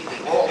supposed to be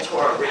the oral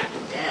Torah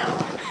written down,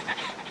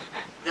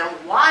 then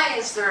why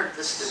is there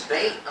this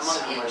debate among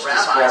the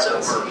rabbis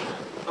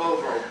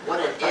over what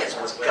it is?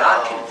 Was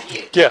God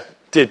confused? Yeah.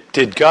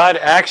 did God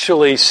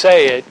actually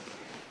say it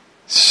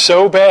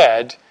so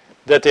bad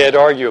that they had to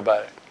argue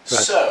about it? Right.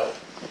 So,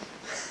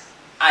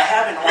 I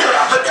have an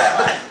Orthodox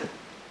rabbi,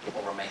 who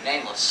will remain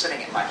nameless,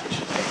 sitting at my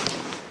kitchen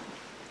table.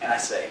 And I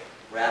say,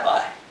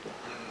 Rabbi,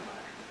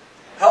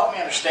 help me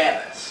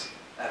understand this,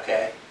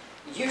 okay?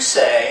 You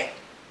say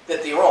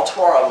that the oral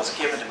Torah was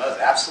given to Moses.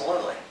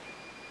 Absolutely.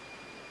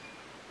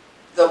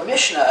 The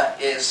Mishnah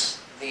is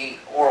the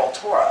oral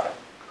Torah.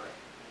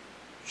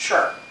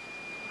 Sure.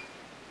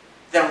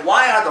 Then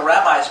why are the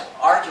rabbis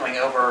arguing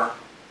over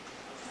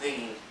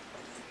the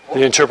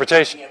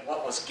interpretation?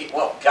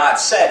 What God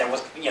said? And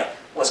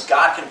was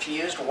God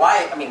confused?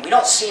 Why? I mean, we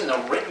don't see in the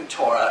written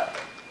Torah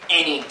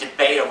any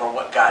debate over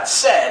what God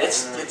said.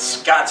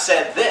 It's God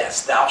said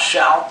this: "Thou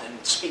shalt,"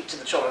 and speak to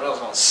the children of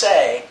Israel and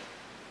say.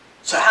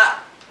 So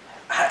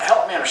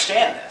help me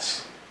understand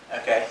this,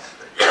 okay?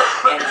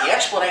 And the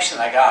explanation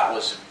that I got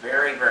was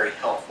very, very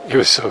helpful. It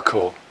was so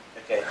cool.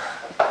 Okay,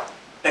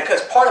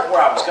 because part of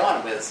where I was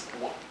going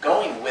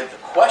with the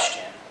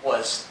question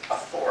was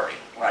authority,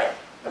 right?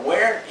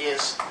 Where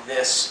is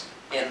this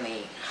in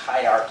the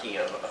hierarchy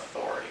of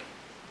authority,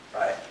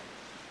 right?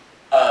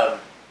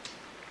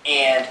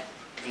 And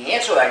the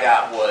answer that I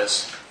got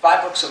was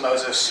 5 books of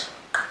Moses.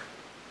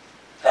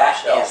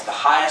 That is the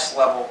highest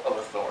level of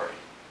authority.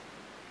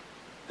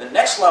 The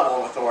next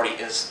level of authority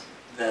is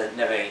the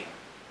Nevi.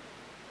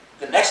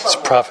 The next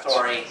level of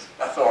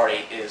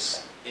authority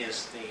is the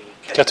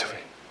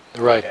Ketuvim.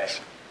 The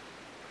writings.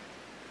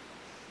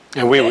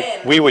 And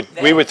we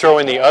would throw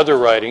in the other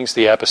writings,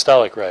 the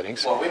apostolic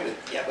writings. Well, we would.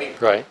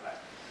 Right.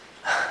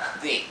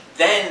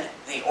 Then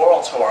the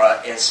oral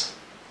Torah is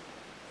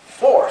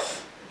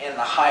fourth in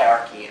the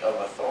hierarchy of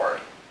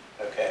authority.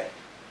 Okay.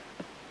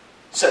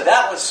 So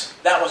that was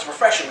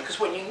refreshing, because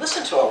when you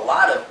listen to a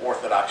lot of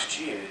Orthodox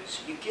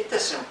Jews, you get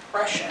this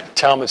impression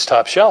Talmud's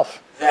top shelf.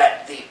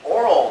 that the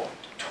oral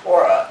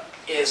Torah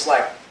is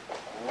like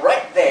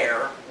right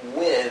there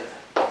with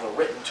the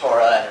written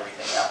Torah and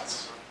everything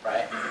else,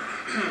 right?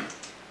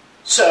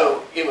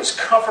 So it was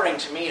comforting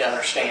to me to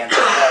understand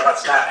that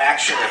that's not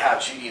actually how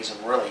Judaism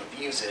really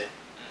views it,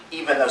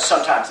 even though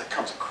sometimes it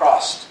comes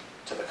across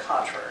to the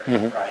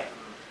contrary, right?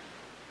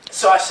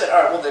 So I said,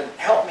 all right, well then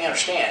help me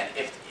understand.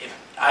 If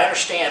I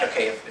understand,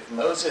 okay, if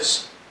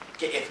Moses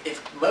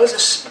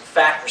in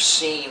fact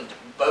received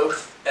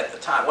both at the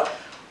time,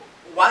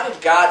 why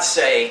did God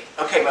say,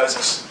 okay,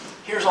 Moses,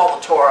 here's all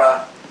the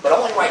Torah, but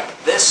only write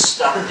this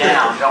stuff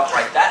down, don't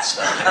write that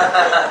stuff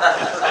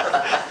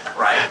down,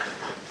 right?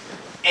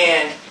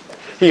 And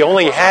he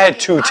only had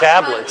 2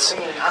 tablets. I'm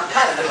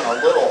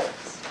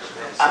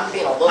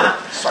being a little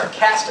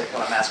sarcastic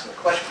when I'm asking the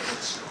question,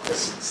 because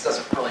this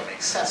doesn't really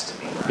make sense to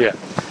me. Right? Yeah.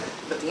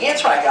 But the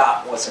answer I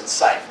got was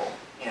insightful.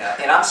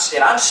 And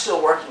I'm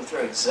still working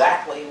through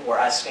exactly where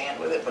I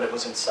stand with it, but it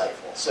was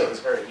insightful, so it was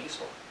very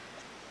useful.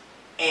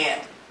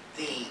 And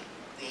the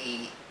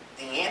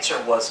answer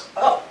was,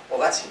 oh, well,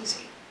 that's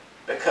easy,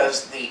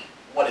 because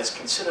what is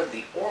considered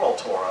the oral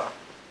Torah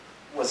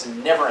was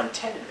never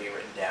intended to be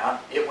written down.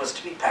 It was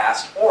to be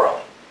passed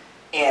orally.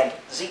 And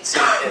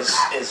Tzitzit is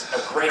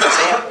a great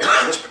example.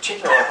 And this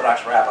particular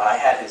Orthodox rabbi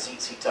had his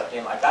Tzitzit tucked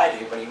in like I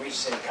do, but he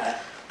reaches in and kind of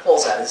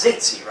pulls out a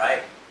Tzitzit,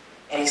 right?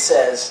 And he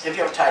says, have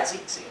you ever tied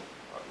Tzitzit?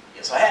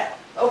 Yes, I have.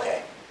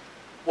 Okay.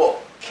 Well,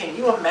 can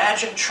you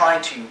imagine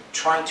trying to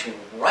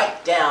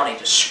write down a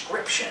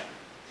description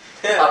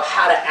of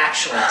how to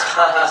actually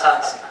tie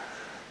Tzitzit?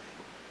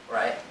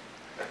 Right?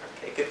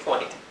 Okay, good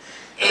point.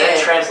 And then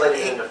translated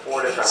it into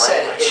 4 different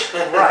languages.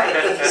 Right.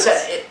 He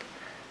said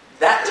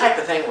that type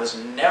of thing was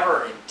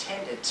never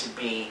intended to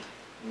be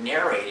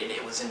narrated.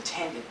 It was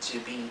intended to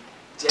be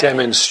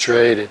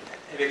Demonstrated.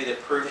 And maybe the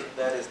proof of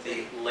that is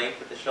the length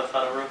of the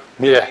Shulchan Aruch.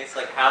 Yeah. It's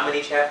like how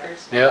many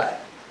chapters? Yeah.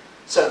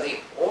 So the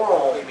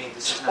oral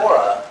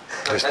Torah,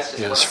 There's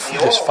the oral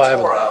 5 of them.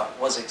 Torah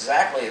was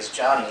exactly as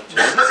Johnny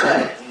just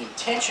said. The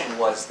intention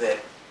was that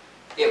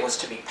it was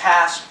to be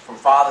passed from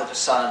father to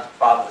son,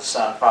 father to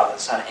son, father to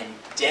son, and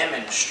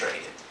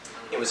demonstrated.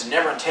 It was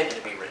never intended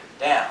to be written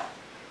down.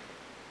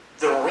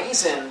 The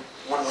reason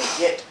when we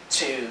get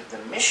to the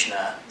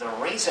Mishnah, the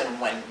reason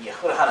when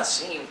Yehuda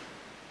HaNassim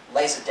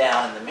lays it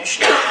down in the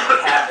Mishnah and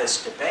we have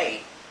this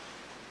debate,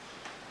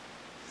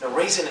 the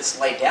reason it's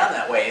laid down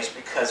that way is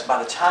because by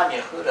the time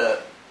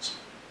Yehuda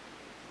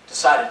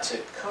decided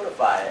to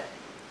codify it,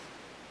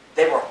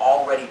 they were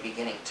already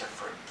beginning to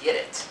forget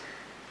it.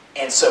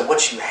 And so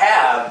what you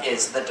have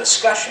is the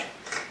discussion.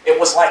 It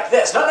was like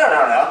this. No.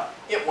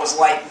 It was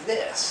like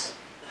this.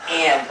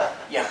 And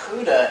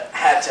Yehuda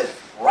had to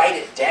write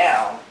it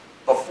down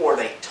before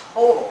they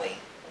totally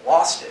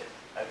lost it.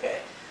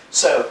 Okay?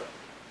 So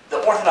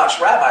the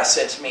Orthodox rabbi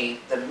said to me,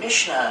 the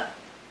Mishnah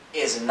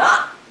is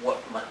not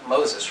what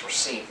Moses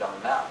received on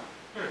the mountain.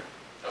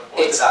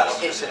 It's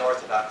an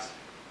Orthodox.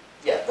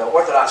 Yeah, the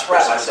Orthodox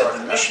rabbi said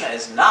the Mishnah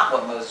is not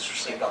what Moses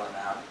received on the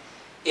mountain.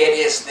 It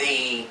is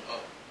the...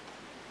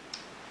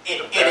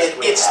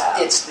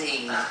 It's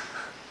the...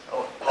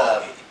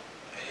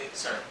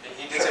 Sorry,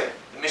 he did say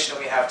the Mishnah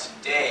we have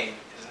today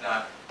is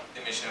not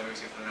the Mishnah we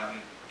received from the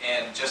mountain.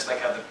 And just like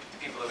how the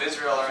people of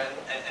Israel are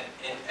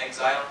in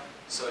exile,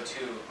 so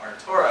too our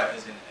Torah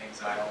is in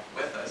exile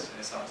with us, and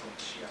it's not until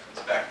Mashiach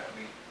comes back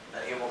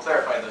that he will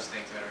clarify those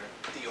things that are.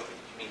 You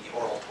mean the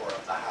oral Torah,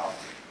 the how?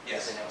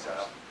 Yes. Is in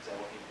exile. Is that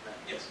what you meant?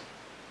 Yes.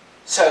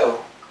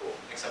 So,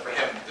 Except for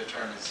him, the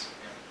term is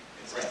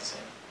the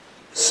same.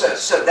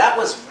 so that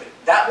was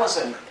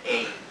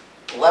a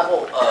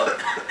level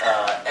of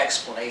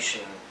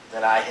explanation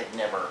that I had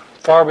never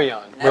Far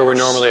beyond where we're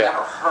normally never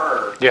at.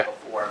 heard Yeah.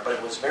 before, but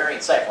it was very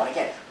insightful. And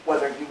again,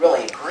 whether you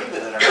really agree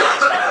with it or not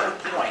is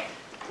not the point.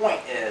 The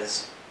point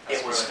is,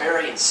 it was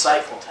very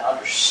insightful to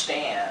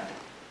understand,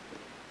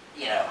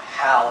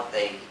 how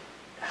they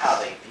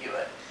view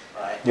it,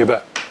 right? You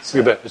bet.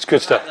 You bet. It's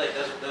good I stuff. feel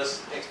like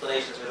those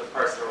explanations are the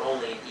parts that are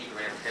only in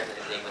Hebrew rather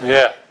than English.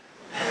 Yeah.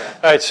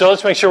 All right, so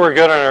let's make sure we're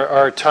good on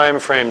our time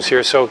frames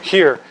here. So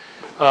here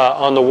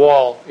on the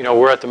wall,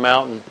 we're at the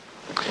mountain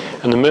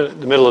in the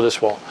middle of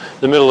this wall.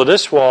 The middle of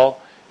this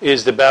wall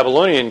is the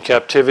Babylonian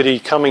captivity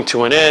coming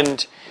to an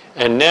end,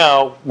 and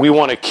now we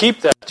want to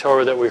keep that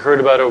Torah that we heard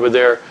about over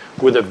there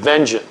with a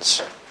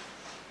vengeance.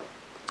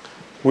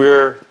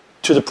 We're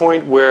to the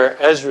point where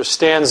Ezra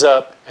stands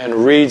up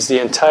and reads the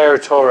entire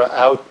Torah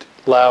out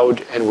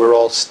loud, and we're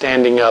all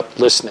standing up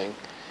listening,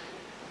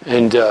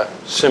 and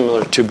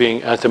similar to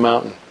being at the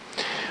mountain.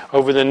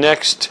 Over the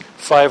next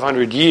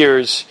 500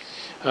 years,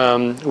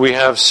 we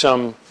have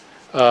some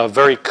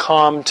very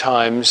calm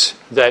times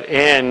that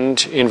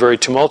end in very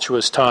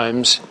tumultuous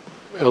times,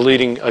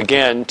 leading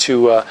again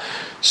to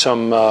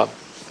some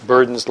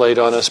burdens laid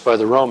on us by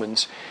the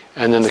Romans,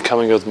 and then the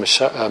coming of the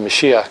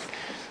Mashiach.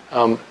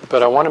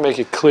 But I want to make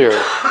it clear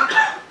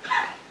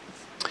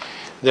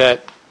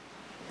that,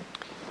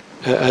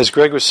 as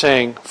Greg was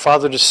saying,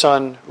 father to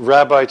son,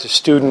 rabbi to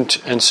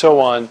student, and so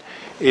on,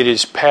 it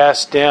is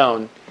passed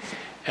down.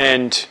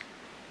 And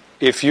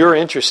if you're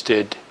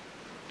interested,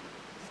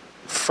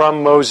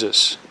 from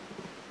Moses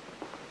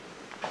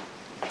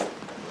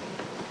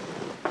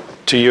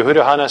to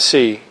Yehuda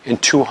HaNasi in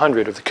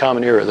 200 of the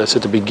Common Era, that's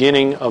at the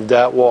beginning of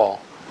that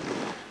wall,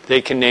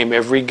 they can name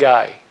every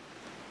guy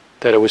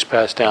that it was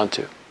passed down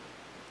to.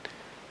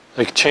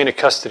 Like a chain of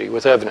custody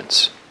with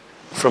evidence.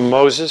 From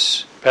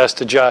Moses past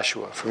to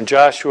Joshua, from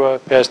Joshua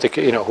past to,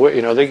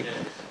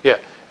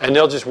 and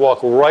they'll just walk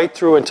right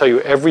through and tell you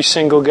every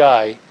single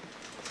guy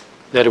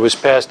that it was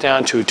passed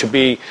down to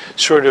be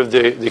sort of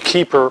the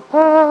keeper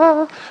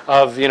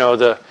of,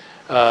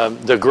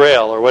 the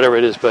Grail or whatever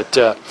it is. But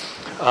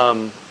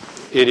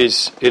it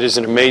is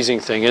an amazing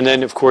thing. And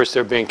then, of course,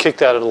 they're being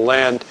kicked out of the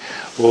land.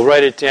 We'll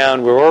write it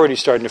down. We're already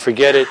starting to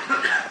forget it.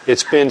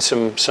 It's been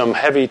some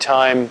heavy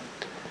time.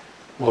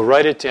 We'll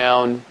write it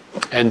down,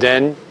 and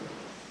then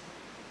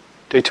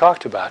they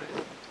talked about it.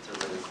 It's a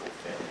really cool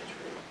family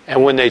tree.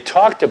 And when they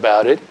talked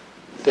about it,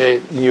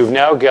 you've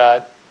now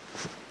got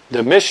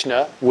the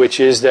Mishnah, which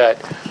is that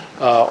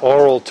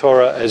oral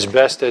Torah as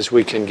best as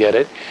we can get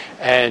it.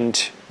 And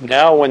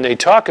now when they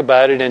talk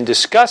about it and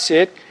discuss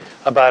it,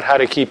 about how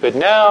to keep it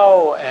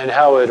now and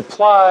how it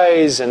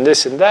applies and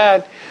this and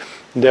that,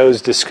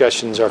 those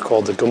discussions are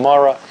called the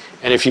Gemara.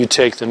 And if you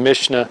take the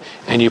Mishnah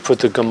and you put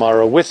the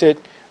Gemara with it,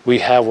 we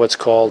have what's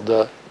called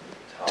the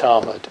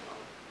Talmud.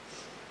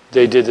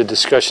 They did the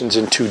discussions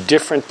in two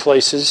different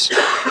places.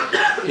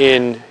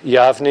 In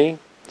Yavne,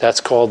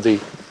 that's called the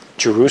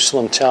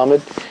Jerusalem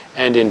Talmud,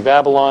 and in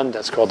Babylon,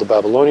 that's called the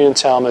Babylonian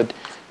Talmud,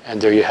 and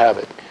there you have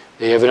it.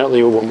 They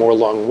evidently were more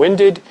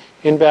long-winded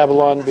in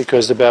Babylon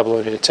because the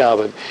Babylonian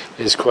Talmud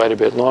is quite a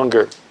bit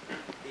longer.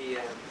 The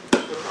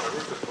Shulchan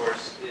Aruch, of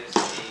course, is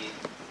the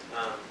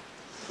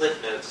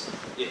cliff notes,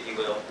 if you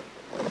will,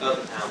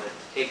 of the Talmud.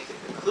 Take the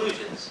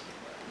conclusions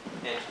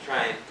and to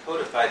try and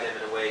codify them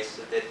in a way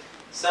so that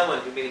someone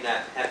who may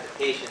not have the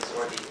patience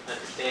or the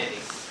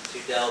understanding to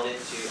delve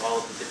into all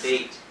of the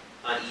debate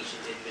on each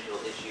individual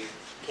issue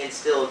can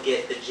still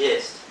get the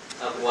gist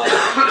of what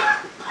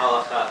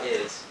halakha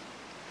is.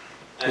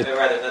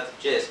 Rather, not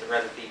the gist, but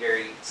rather be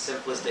very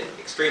simplistic,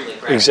 extremely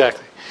practical.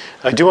 Exactly.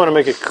 I do want to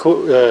make it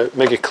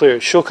clear.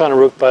 Shulchan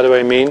Aruch, by the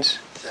way, means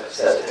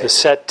the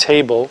set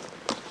table.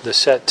 The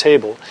set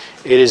table.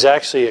 It is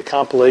actually a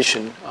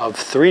compilation of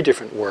 3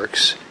 different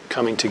works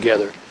coming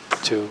together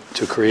to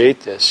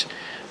create this.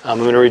 I'm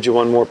going to read you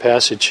one more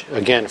passage,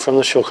 again, from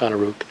the Shulchan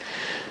Aruch.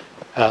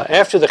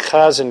 After the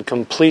Chazan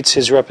completes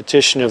his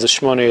repetition of the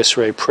Shmoneh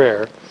Esrei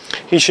prayer,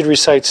 he should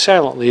recite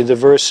silently the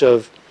verse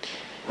of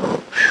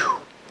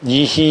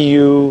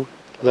Yihiyu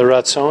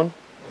L'Ratzon.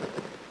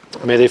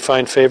 May they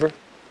find favor.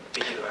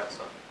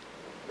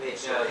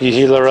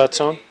 Yihi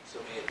L'Ratzon.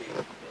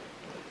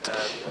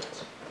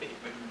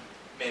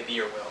 May it be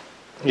your will.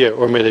 Yeah,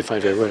 or may they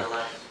find favor.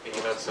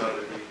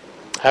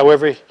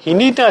 However, he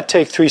need not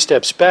take 3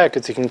 steps back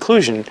at the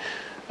conclusion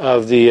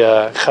of the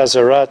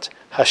Chazarat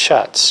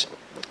Hashatz,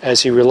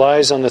 as he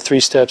relies on the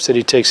 3 steps that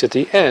he takes at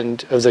the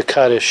end of the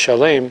Kaddish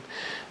Shalem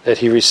that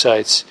he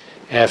recites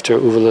after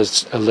Uva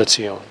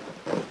Letzion.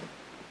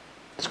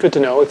 It's good to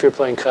know if you're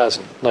playing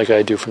Chazan, like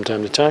I do from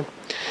time to time.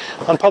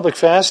 On public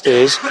fast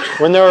days,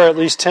 when there are at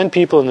least 10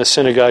 people in the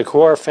synagogue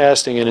who are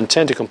fasting and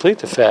intend to complete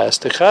the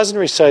fast, the Chazan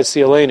recites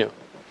the Aleinu.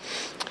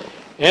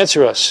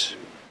 Answer us.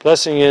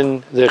 Blessing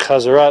in the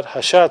Chazarat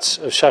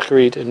Hashatz of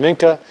Shacharit and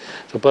Mincha.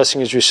 The blessing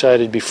is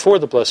recited before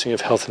the blessing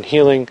of health and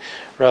healing,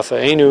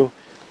 Rafa'enu,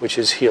 which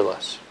is heal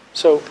us.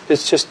 So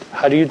it's just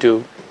how do you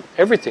do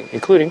everything,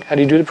 including how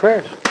do you do the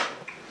prayers.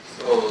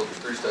 So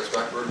 3 steps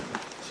backward,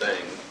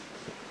 saying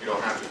you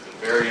don't have to at the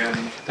very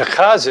end. The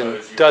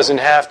Chazan doesn't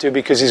have to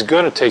because he's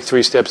going to take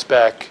 3 steps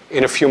back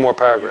in a few more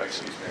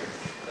paragraphs.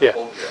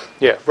 Yeah.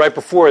 Yeah, right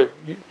before,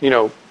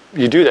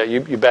 you do that,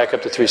 you back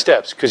up to 3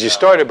 steps because you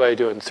started by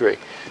doing 3.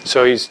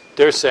 So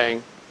they're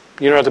saying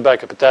you don't have to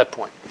back up at that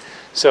point.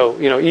 So,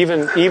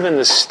 even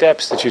the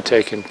steps that you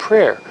take in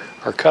prayer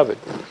are covered.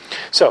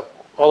 So,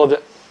 all of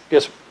that,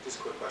 yes? Just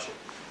a quick question.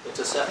 The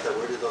Tosefta,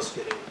 where do those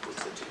fit in with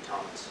the 2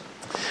 Talmuds?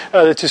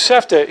 The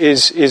Tosefta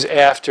is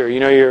after.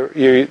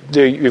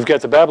 You've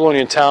got the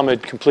Babylonian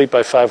Talmud complete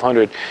by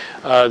 500.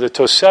 The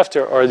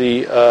Tosefta are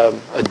the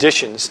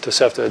additions,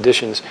 Tosefta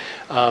additions.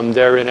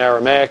 They're in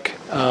Aramaic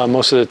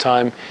most of the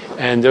time,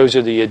 and those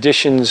are the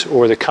additions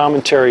or the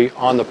commentary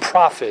on the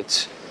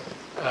prophets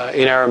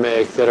in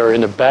Aramaic that are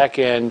in the back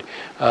end,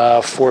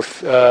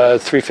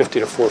 350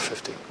 to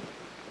 450.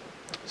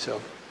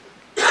 So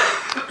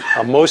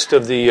most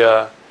of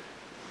the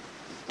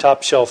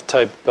top shelf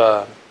type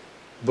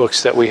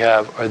books that we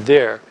have are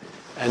there,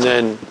 and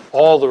then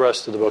all the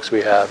rest of the books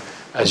we have,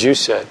 as you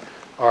said,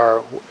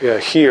 are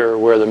here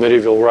where the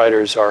medieval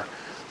writers are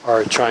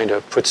trying to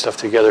put stuff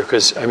together.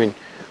 Because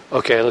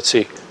let's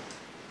see,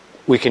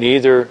 we can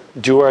either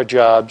do our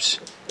jobs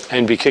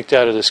and be kicked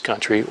out of this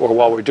country, or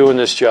while we're doing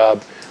this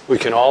job, we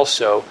can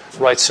also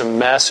write some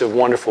massive,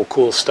 wonderful,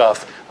 cool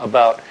stuff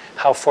about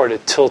how far to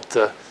tilt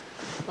the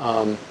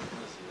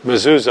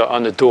mezuzah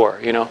on the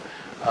door,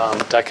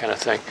 that kind of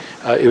thing.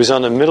 It was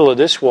on the middle of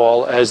this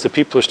wall as the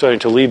people are starting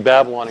to leave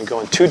Babylon and go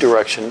in 2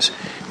 directions,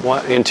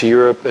 one into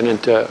Europe and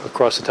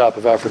across the top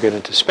of Africa and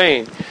into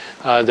Spain,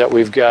 that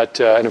we've got,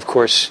 and of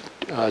course,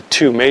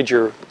 2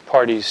 major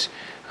parties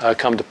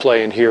come to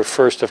play in here.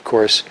 First, of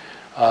course,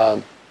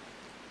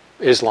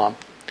 Islam,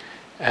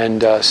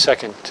 and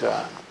second,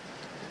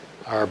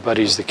 our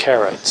buddies, the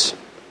Karaites.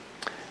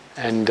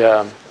 And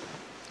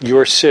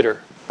your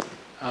sitter,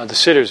 the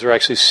sitters are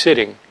actually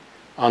sitting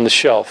on the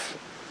shelf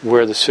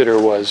where the sitter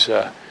was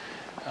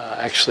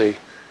actually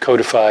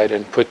codified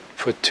and put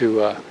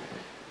to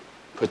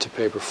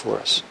paper for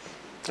us.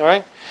 All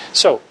right.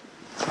 So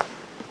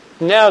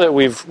now that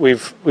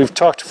we've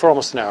talked for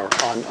almost an hour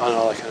on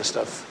all that kind of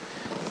stuff,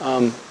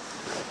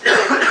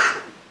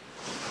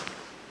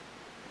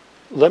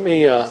 let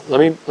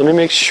me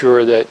make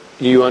sure that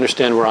you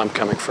understand where I'm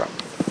coming from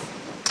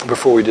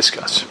before we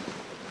discuss.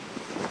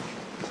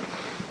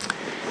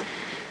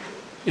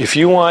 If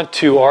you want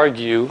to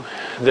argue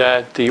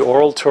that the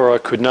oral Torah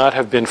could not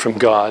have been from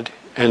God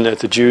and that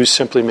the Jews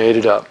simply made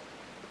it up,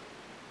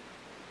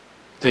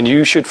 then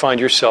you should find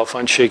yourself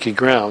on shaky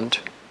ground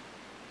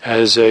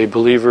as a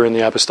believer in the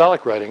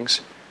apostolic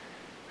writings,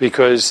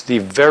 because the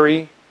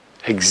very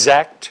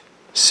exact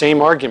same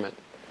argument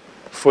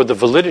for the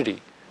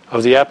validity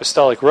of the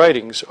apostolic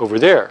writings over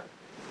there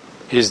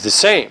is the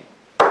same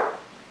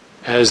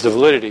as the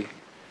validity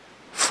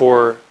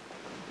for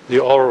the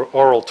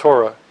oral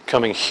Torah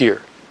coming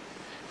here.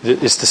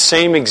 It's the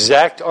same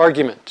exact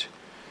argument.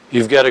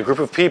 You've got a group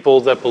of people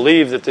that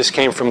believe that this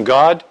came from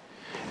God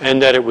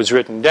and that it was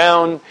written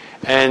down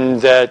and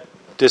that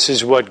this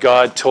is what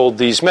God told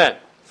these men.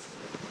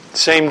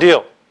 Same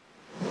deal.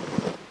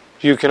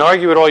 You can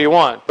argue it all you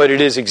want, but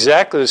it is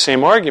exactly the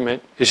same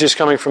argument. It's just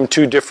coming from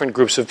 2 different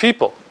groups of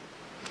people.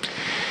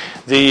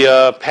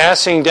 The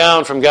passing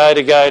down from guy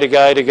to guy to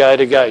guy to guy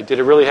to guy, did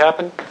it really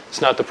happen?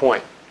 It's not the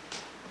point.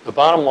 The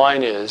bottom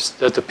line is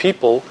that the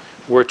people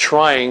were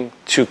trying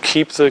to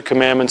keep the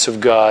commandments of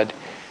God,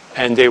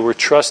 and they were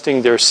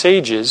trusting their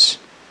sages,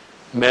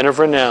 men of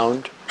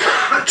renown,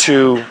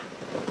 to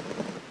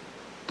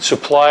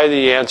supply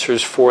the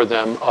answers for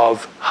them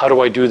of, how do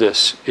I do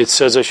this? It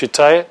says I should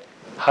tie it.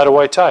 How do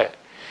I tie it?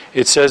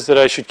 It says that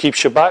I should keep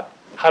Shabbat.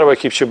 How do I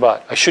keep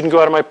Shabbat? I shouldn't go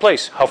out of my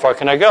place. How far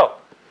can I go?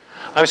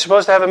 I'm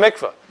supposed to have a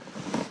mikveh.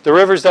 The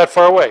river's that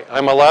far away.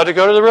 I'm allowed to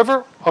go to the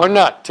river or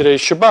not?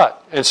 Today's Shabbat,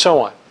 and so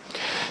on.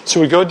 So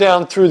we go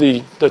down through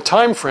the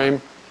time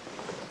frame,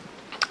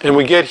 and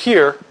we get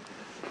here,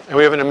 and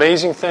we have an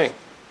amazing thing.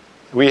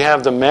 We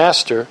have the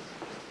Master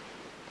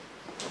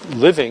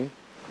living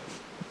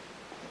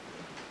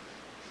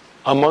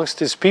amongst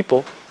his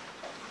people,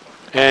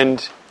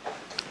 and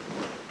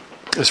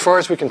as far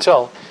as we can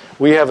tell,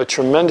 we have a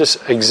tremendous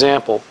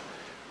example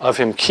of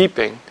him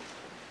keeping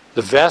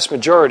the vast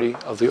majority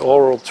of the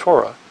oral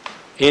Torah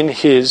in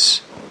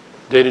his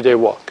day-to-day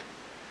walk.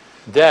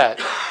 That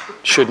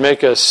should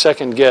make us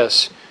second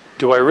guess,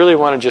 do I really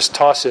want to just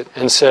toss it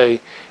and say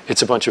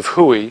it's a bunch of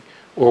hooey,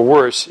 or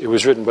worse, it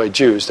was written by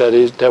Jews?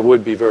 That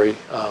would be very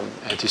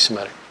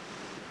anti-Semitic.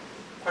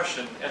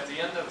 Question. At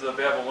the end of the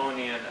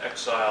Babylonian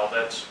exile,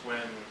 that's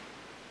when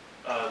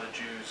the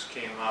Jews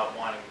came out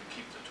wanting to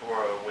keep the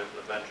Torah with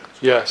a vengeance.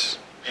 Right? Yes.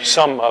 And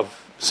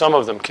some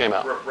of them came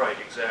out. Right,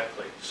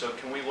 exactly. So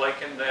can we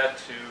liken that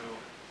to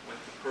with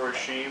the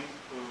Purashim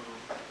who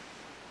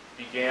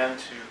began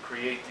to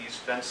create these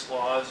fence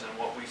laws and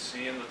what we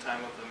see in the time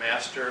of the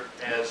Master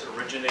as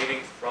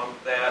originating from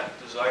that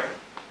desire?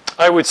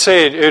 I would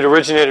say it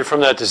originated from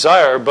that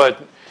desire,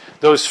 but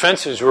those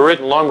fences were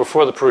written long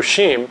before the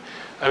Prushim.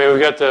 I mean, we've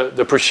got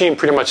the Prushim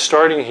pretty much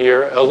starting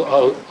here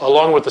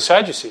along with the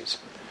Sadducees,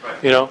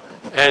 Right.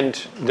 And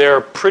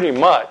they're pretty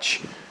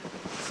much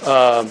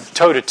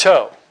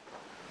toe-to-toe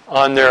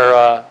on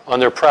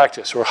their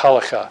practice, or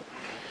halakha.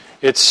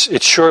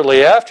 It's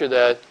shortly after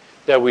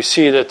that we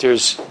see that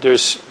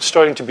there's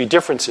starting to be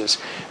differences,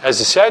 as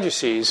the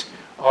Sadducees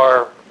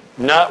are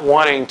not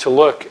wanting to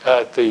look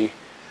at the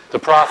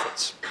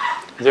prophets.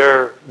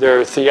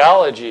 Their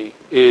theology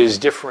is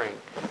differing,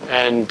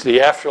 and the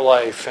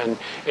afterlife and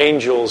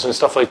angels and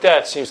stuff like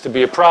that seems to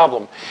be a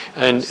problem.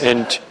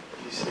 And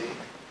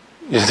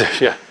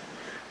yeah,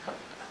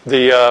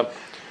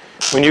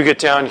 when you get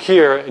down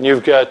here and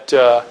you've got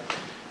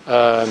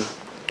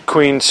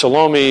Queen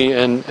Salome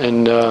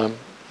and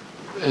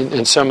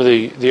some of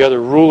the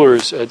other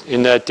rulers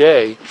in that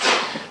day,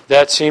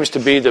 that seems to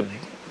be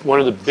one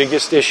of the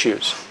biggest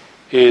issues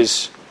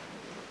is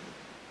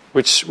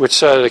which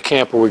side of the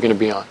camp are we going to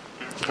be on?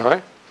 All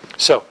right?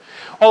 So,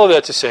 all of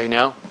that to say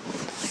now,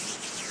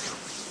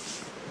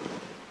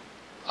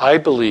 I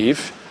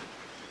believe,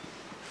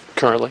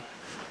 currently,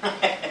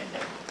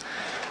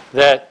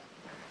 that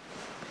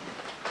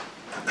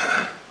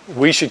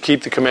we should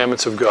keep the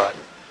commandments of God.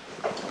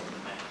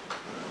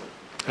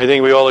 I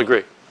think we all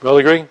agree. We all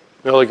agree?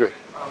 We all agree.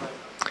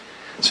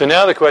 So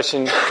now the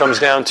question comes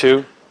down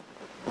to,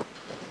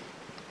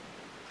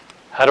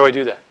 how do I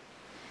do that?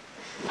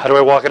 How do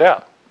I walk it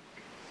out?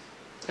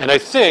 And I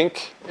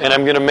think, and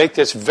I'm going to make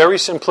this very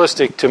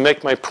simplistic to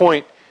make my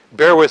point,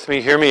 bear with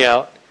me, hear me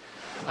out.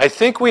 I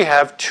think we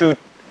have two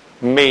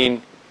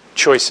main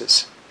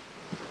choices.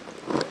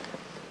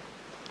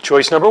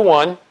 Choice number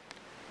one,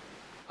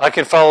 I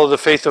can follow the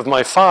faith of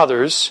my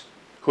fathers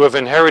who have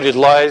inherited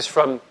lies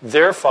from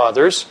their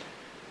fathers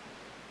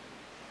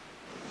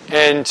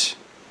and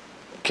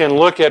can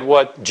look at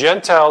what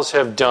Gentiles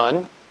have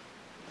done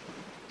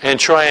and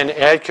try and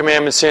add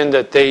commandments in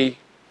that they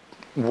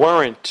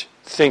weren't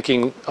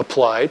thinking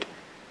applied,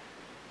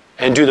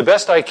 and do the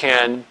best I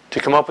can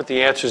to come up with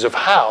the answers of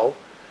how,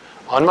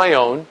 on my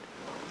own,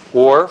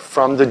 or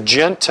from the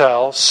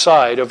Gentile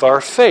side of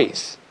our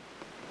faith.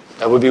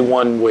 That would be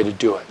one way to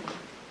do it.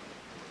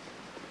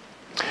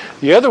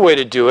 The other way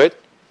to do it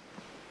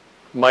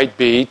might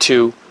be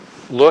to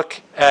look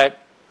at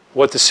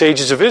what the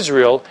sages of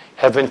Israel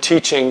have been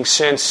teaching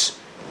since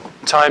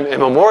time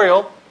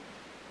immemorial,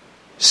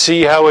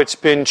 see how it's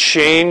been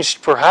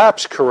changed,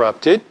 perhaps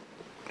corrupted,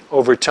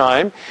 over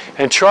time,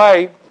 and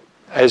try,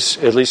 as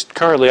at least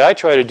currently I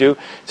try to do,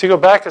 to go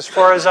back as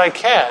far as I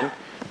can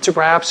to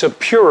perhaps a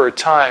purer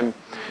time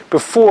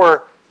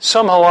before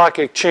some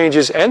halakhic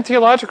changes and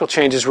theological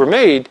changes were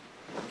made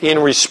in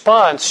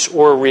response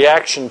or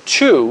reaction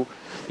to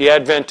the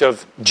advent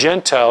of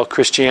Gentile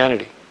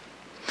Christianity.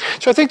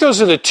 So I think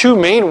those are the two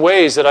main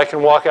ways that I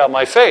can walk out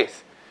my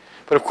faith.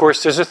 But of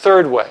course there's a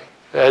third way,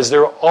 as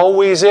there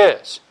always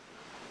is.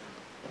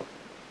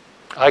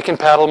 I can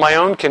paddle my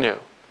own canoe.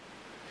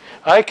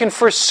 I can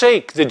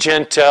forsake the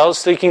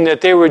Gentiles thinking that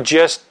they were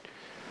just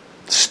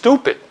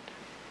stupid.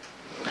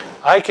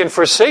 I can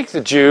forsake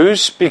the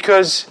Jews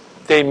because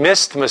they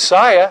missed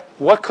Messiah.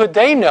 What could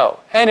they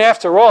know? And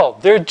after all,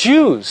 they're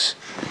Jews,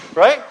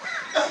 right?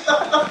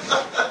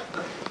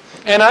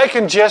 And I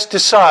can just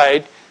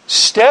decide,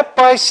 step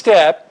by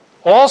step,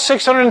 all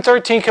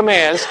 613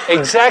 commands,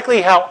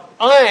 exactly how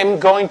I'm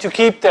going to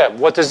keep them.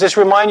 What does this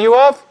remind you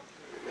of?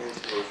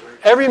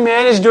 Every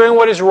man is doing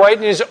what is right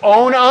in his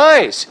own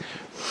eyes.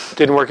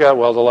 Didn't work out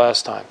well the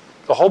last time.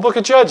 The whole book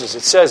of Judges,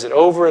 it says it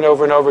over and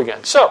over and over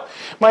again. So,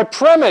 my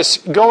premise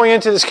going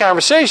into this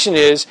conversation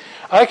is,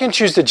 I can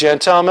choose the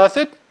Gentile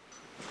method,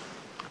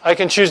 I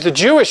can choose the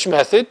Jewish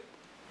method,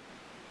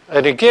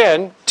 and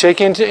again,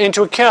 take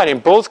into account, in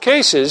both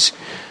cases,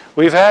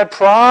 we've had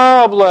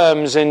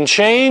problems and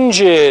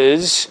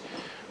changes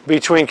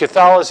between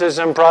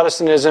Catholicism,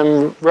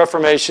 Protestantism,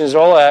 Reformations,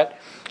 all that,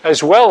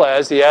 as well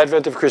as the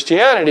advent of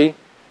Christianity.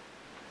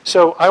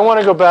 So I want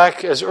to go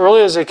back as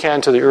early as I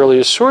can to the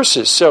earliest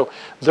sources. So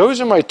those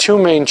are my two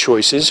main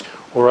choices,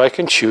 or I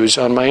can choose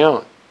on my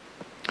own.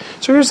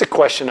 So here's the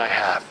question I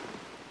have.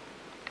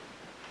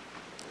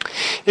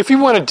 If you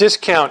want to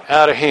discount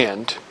out of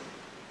hand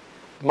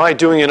my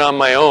doing it on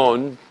my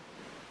own,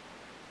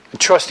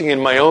 trusting in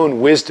my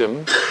own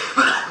wisdom,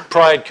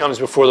 pride comes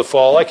before the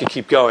fall. I could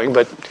keep going,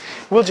 but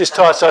we'll just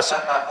toss us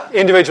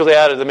individually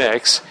out of the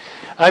mix.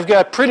 I've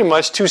got pretty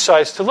much two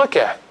sides to look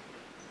at.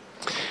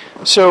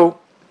 So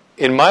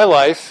in my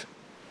life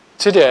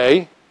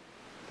today,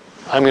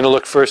 I'm going to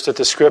look first at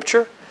the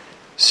Scripture,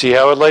 see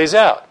how it lays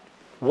out.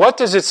 What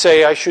does it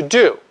say I should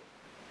do?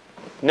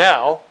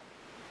 Now,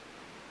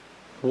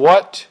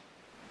 what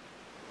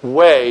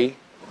way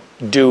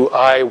do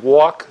I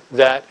walk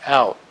that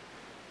out?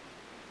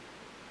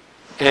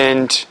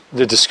 And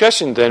the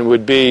discussion then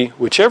would be,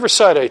 whichever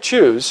side I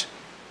choose,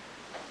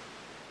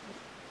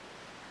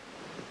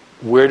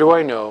 where do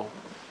I know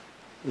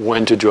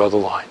when to draw the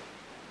line.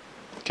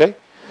 Okay?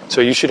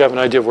 So you should have an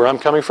idea of where I'm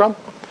coming from,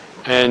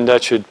 and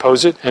that should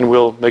pose it, and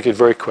we'll make it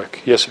very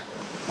quick. Yes, sir?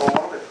 Well,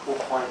 one of the cool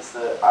points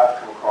that I've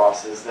come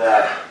across is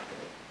that,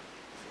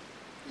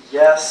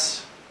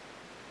 yes,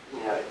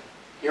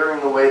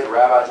 hearing the way the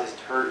rabbis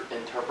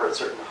interpret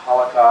certain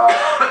halakha,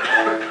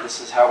 and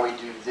this is how we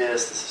do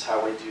this is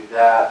how we do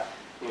that,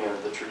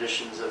 the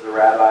traditions of the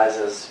rabbis,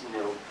 as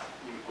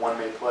one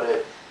may put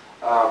it.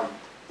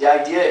 The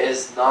idea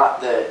is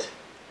not that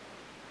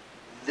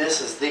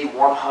this is the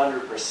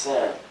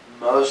 100%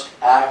 most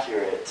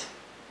accurate,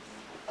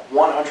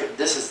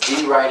 this is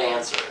the right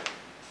answer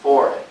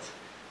for it.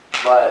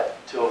 But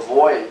to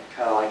avoid,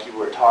 kind of like you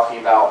were talking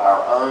about,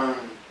 our own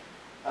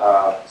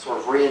sort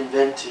of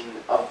reinventing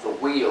of the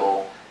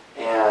wheel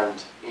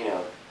and,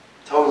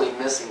 totally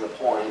missing the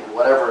point, and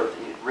whatever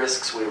the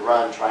risks we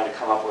run trying to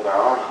come up with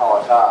our own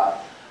halakha,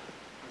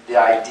 the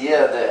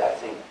idea that I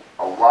think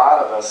a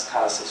lot of us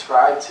kind of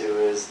subscribe to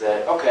is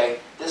that, okay,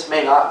 this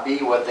may not be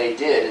what they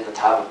did in the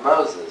time of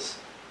Moses,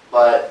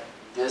 but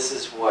this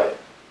is what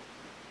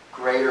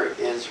Greater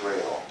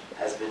Israel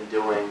has been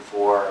doing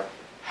for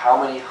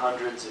how many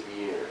hundreds of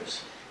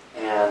years.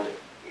 And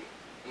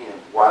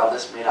while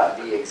this may not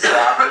be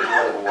exactly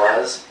what it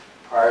was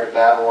prior to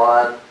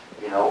Babylon,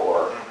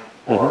 or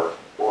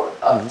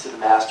up to the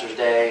Master's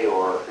Day,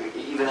 or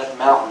even at the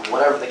mountain,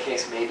 whatever the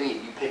case may be,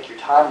 you pick your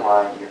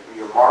timeline,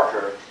 your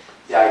marker.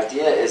 The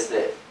idea is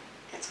that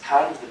it's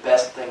kind of the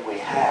best thing we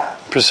have.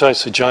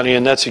 Precisely, Johnny,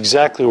 and that's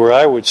exactly where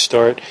I would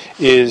start,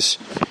 is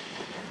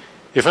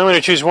if I'm going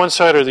to choose one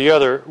side or the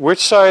other, which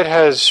side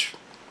has,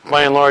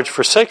 by and large,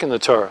 forsaken the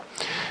Torah?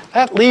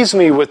 That leaves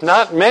me with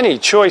not many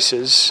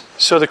choices.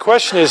 So the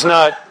question is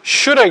not,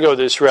 should I go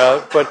this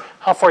route, but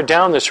how far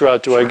down this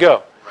route do I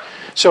go?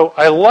 So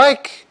I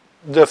like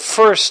the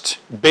first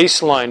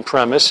baseline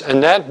premise,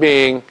 and that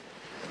being,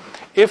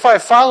 if I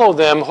follow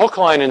them hook,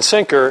 line, and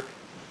sinker,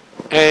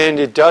 and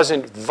it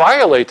doesn't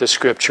violate the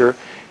Scripture,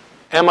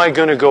 am I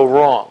going to go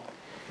wrong?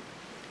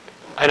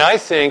 And I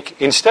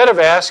think, instead of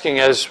asking,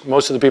 as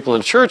most of the people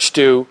in the church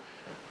do,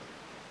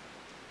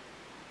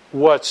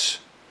 what's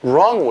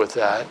wrong with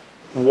that?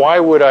 Why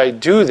would I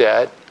do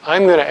that?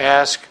 I'm going to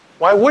ask,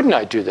 why wouldn't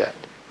I do that?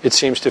 It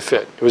seems to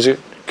fit. Was a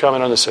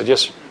comment on this side?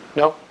 Yes?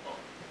 No?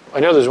 I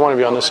know there's one of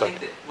you on this side. I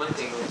think that one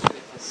thing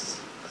with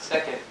this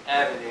second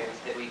avenue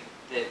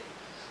that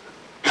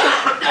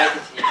I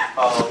continue to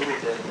follow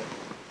with it,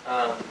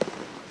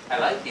 I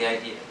like the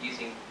idea of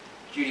using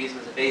Judaism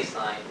as a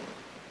baseline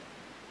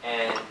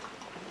and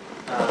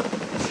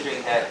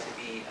considering that to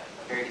be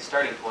a very good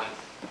starting point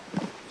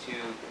to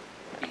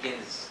begin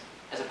this,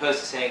 as opposed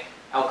to saying,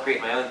 I'll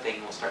create my own thing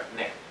and we'll start from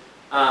there.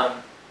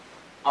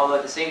 Although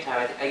at the same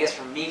time, I guess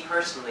for me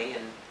personally,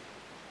 and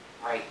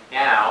right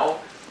now,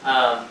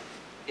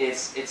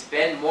 it's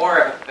been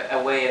more of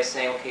a way of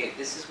saying, okay,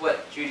 this is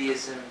what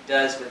Judaism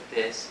does with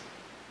this.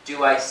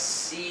 Do I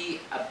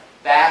see a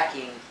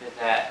backing for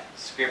that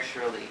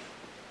scripturally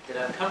that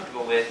I'm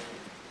comfortable with,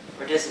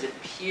 or does it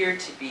appear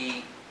to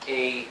be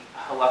a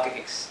halakhic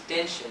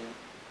extension,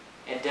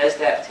 and does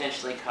that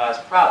potentially cause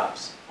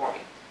problems for me?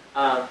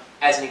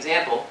 As an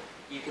example,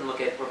 you can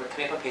look at, we're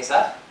coming up on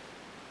Pesach.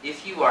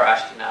 If you are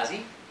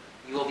Ashkenazi,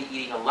 you will be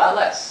eating a lot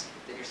less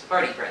than your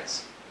Sephardi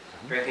friends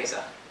during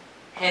Pesach.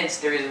 Hence,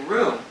 there is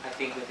room, I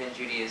think, within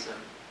Judaism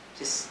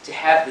to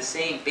have the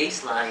same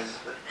baseline,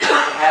 to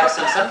have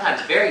some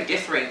sometimes very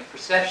differing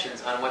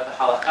perceptions on what the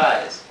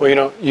halakha is.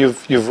 Well,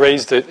 you've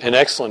raised an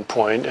excellent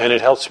point, and it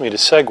helps me to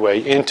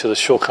segue into the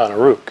Shulchan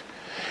Aruch.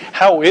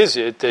 How is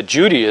it that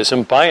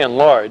Judaism, by and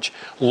large,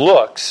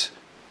 looks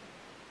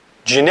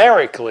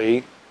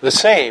generically the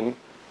same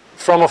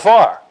from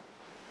afar?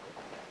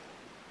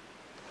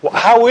 Well,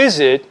 how is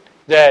it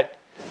that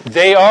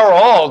they are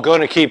all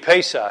going to keep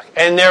Pesach,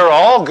 and they're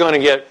all going to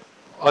get,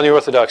 on the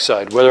Orthodox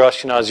side, whether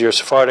Ashkenazi or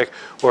Sephardic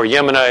or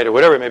Yemenite or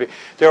whatever it may be,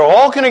 they're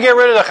all going to get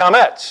rid of the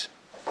chametz,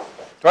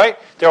 right?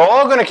 They're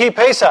all going to keep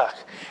Pesach.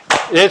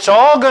 It's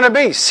all going to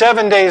be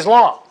 7 days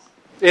long.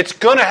 It's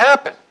going to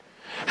happen.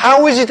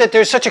 How is it that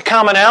there's such a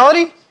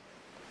commonality?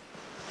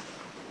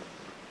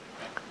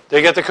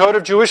 They get the Code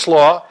of Jewish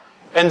Law,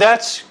 and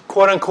that's,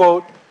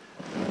 quote-unquote,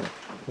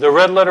 the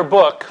red letter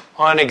book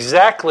on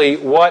exactly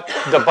what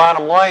the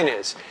bottom line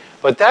is.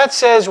 But that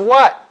says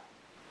what?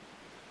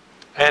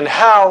 And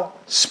how,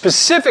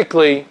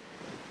 specifically,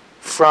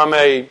 from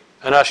an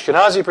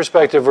Ashkenazi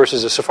perspective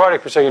versus a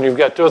Sephardic perspective, you've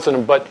got both of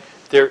them, but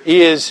there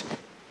is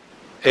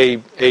a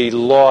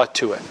law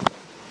to it,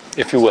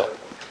 if you will.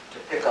 To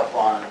pick up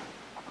on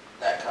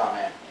that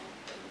comment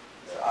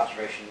and the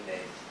observation you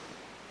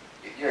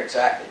made, you're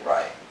exactly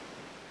right.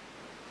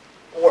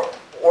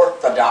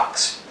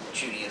 Orthodox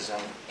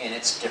Judaism in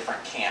its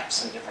different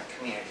camps and different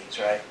communities,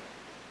 right?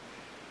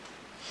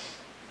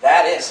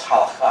 That is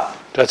halakha.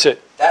 That's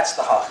it. That's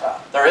the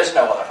halakha. There is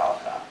no other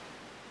halakha.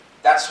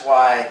 That's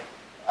why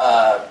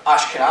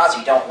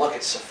Ashkenazi don't look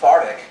at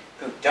Sephardic,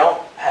 who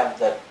don't have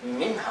the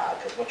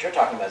minhag, because what you're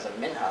talking about is a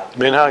minhag.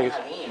 Minhag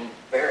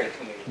very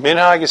community.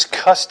 Minhag is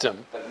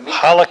custom. But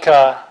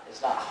Halakha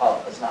is not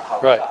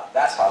halakha. Right.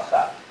 That's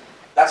halakha.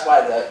 That's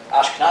why the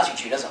Ashkenazi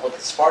Jew doesn't look at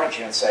the Sephardi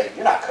Jew and say,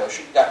 "You're not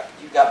kosher.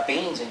 You've got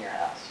beans in your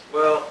house."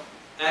 Well,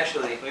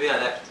 actually, maybe not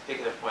that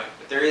particular point,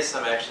 but there is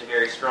some actually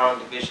very strong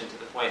division to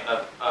the point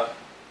of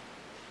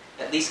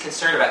at least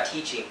concern about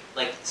teaching.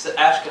 Like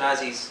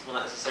Ashkenazis will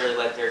not necessarily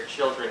let their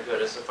children go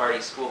to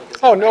Sephardi school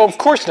because Oh, no, of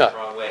course not. the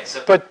wrong way.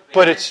 So, But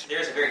there's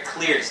a very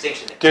clear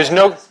distinction. There. There's I'm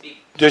no- not speaking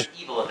there's-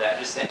 evil of that.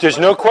 Just saying, There's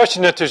no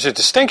question that there's a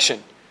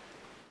distinction,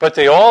 but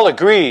they all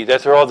agree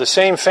that they're all the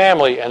same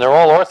family and they're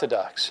all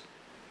Orthodox.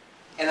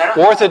 And they're not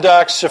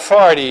Orthodox they're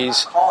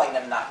Sephardis, not calling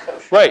them not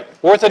kosher. right?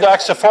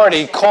 Orthodox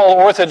Sephardi call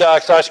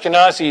Orthodox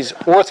Ashkenazis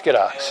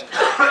Orthodox.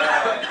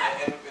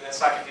 And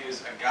let's not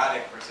confuse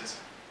agadic versus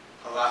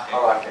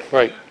halakhic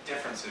Right.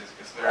 differences,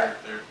 because Right.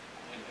 they're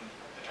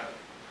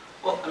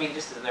well, I mean,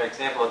 just as another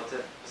example,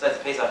 besides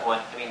the Pesach one,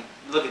 I mean,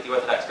 look at the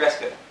Orthodox dress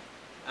code.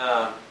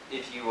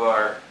 If you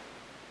are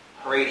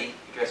Haredi, you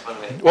dress one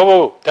way. Whoa, whoa,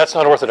 whoa, that's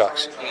not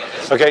Orthodox.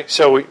 Okay,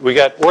 so we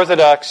got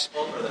Orthodox.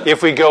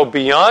 If we go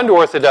beyond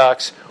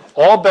Orthodox,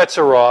 all bets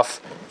are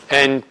off,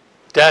 and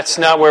that's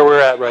not where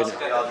we're at right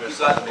now. You've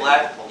got the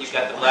black. You've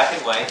got the black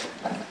and white.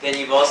 Then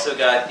you've also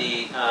got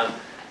the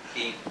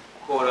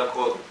quote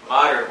unquote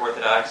modern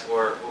Orthodox,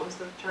 or what was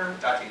the term?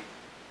 Dati.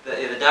 The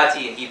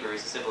Dati in Hebrew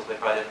is the simplest way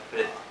probably to put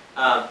it.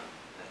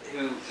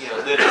 Who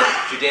live in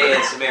Judea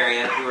and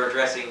Samaria, who are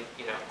dressing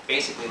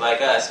basically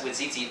like us with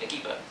tzitzit and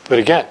kippah. But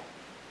again,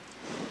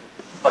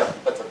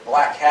 But the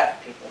black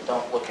hat people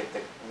don't look at the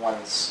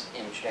ones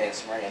in Judea and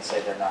Samaria and say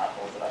they're not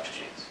Orthodox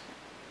Jews.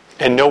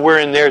 and nowhere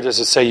in there does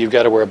it say you've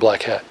got to wear a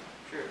black hat,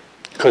 True.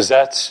 because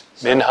that's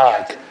So we have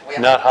minhag, to- we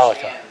have not to halakha.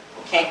 understand,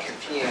 we can't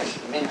confuse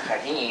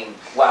minhagim.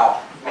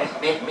 Well,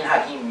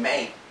 minhagim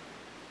may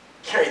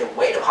carry the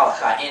weight of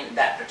halakha in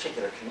that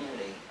particular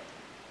community.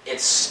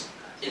 It's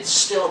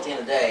still at the end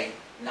of the day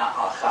not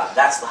halakha.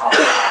 That's the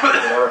halakha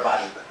that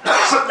everybody.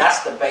 That's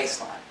the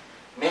baseline.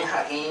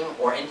 Minhagim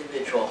or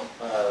individual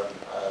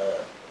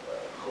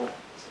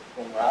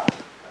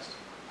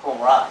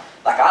humrah.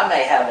 Like I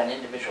may have an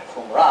individual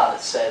humrah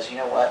that says, you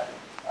know what,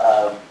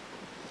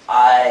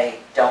 I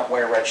don't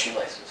wear red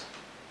shoelaces.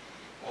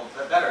 Well,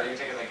 better. You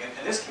take it like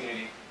in this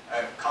community,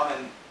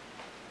 common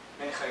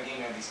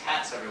minchagim are these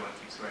hats everyone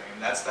keeps wearing,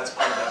 and that's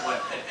part of that.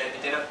 What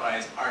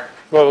identifies our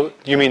Well,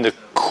 you mean the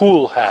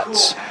cool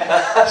hats cool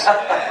hats,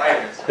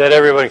 writers. that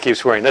everybody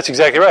keeps wearing. That's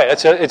exactly right.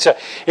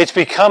 It's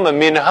become a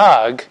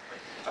minhag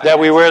that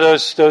we wear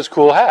those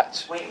cool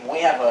hats. We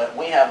have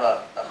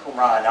a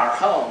humrah in our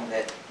home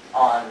that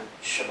on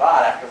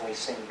Shabbat after we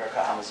sing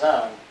Birkat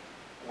Hamazon,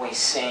 we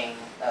sing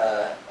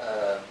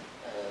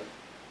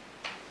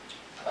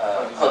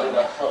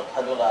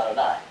Hadul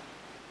Adonai.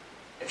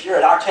 If you're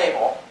at our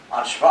table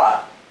on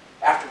Shabbat,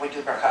 after we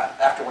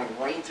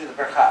read through the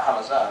Birkat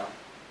Hamazon,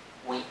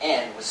 we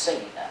end with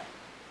singing that.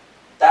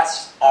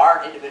 That's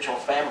our individual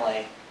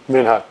family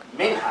Minhag.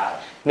 minhag.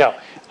 Now,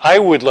 I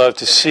would love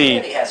to The see.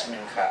 community has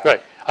minhag.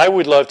 Right. I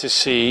would love to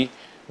see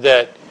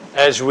that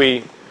as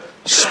we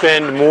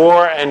spend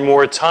more and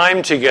more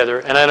time together,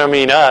 and I don't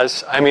mean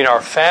us, I mean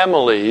our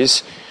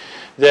families,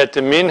 that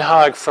the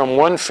minhag from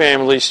one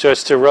family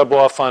starts to rub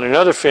off on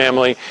another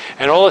family,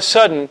 and all of a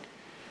sudden,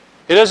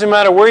 it doesn't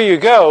matter where you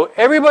go,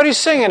 everybody's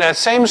singing that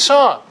same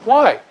song.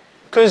 Why?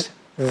 Because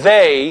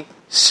they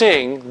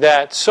sing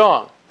that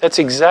song. That's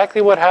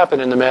exactly what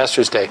happened in the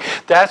Master's Day.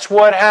 That's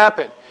what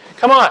happened.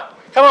 Come on.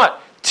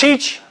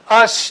 Teach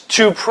us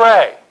to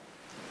pray.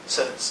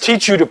 So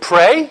Teach you to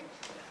pray?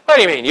 What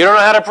do you mean? You don't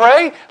know how to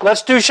pray?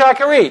 Let's do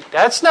shacharit.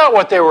 That's not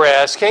what they were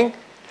asking.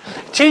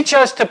 Teach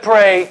us to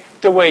pray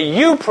the way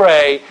you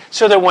pray,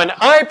 so that when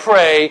I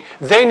pray,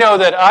 they know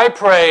that I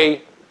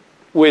pray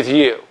with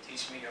you.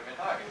 Teach me your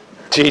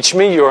minhag. Teach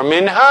me your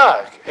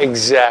minhag.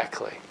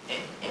 Exactly.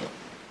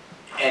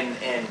 And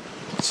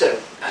so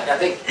I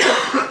think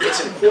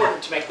it's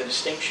important to make the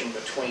distinction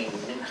between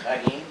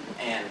minhagim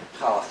and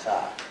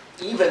halakha.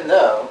 Even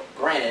though,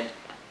 granted,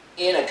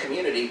 in a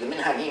community, the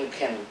minhagim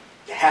can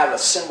have a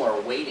similar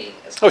weighting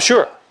as Oh,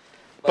 sure.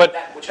 But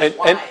that- which is and,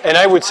 why- and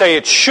I would say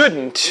it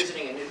shouldn't.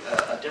 Visiting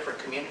a different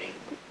community,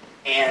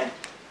 and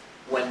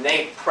when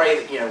they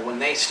pray, when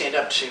they stand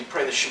up to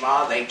pray the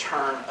Shema, they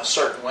turn a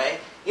certain way.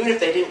 Even if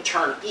they didn't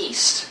turn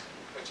east,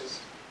 Which is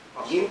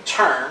you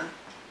turn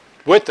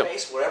With them.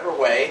 face whatever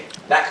way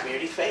that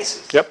community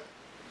faces. Yep.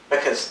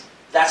 Because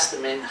that's the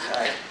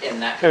minhag in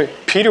that Hey, community.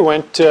 Peter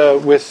went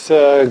with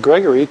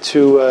Gregory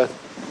to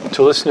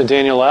listen to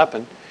Daniel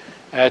Lappin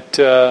at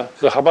the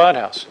Chabad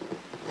house.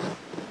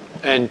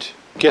 And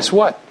guess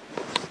what?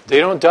 They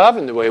don't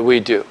daven the way we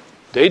do.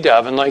 They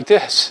daven like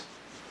this.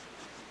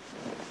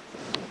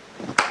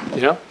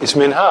 It's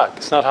minhag.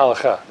 It's not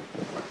halakha.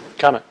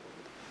 Comment.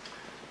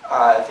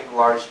 I think a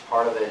large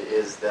part of it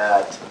is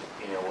that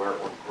we're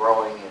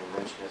growing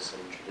in richness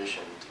and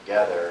tradition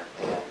together,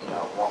 and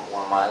one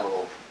of my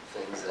little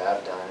things that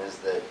I've done is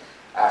that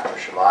after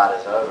Shabbat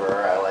is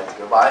over, I like to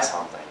go buy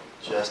something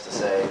just to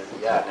say,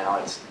 yeah, now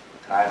it's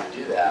time to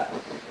do that,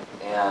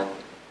 and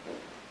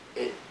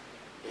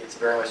it's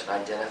very much an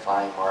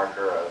identifying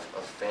marker of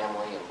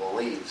family and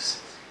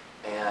beliefs.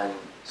 and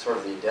sort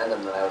of the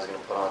addendum that I was going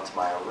to put onto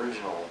my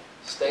original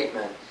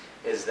statement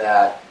is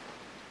that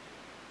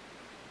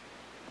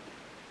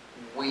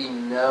we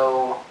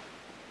know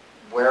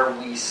where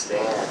we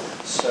stand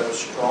so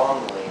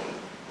strongly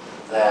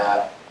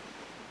that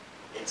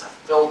it's a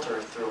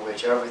filter through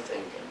which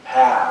everything can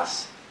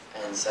pass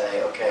and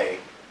say, okay,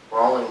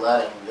 we're only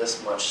letting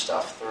this much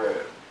stuff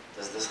through.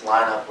 Does this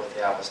line up with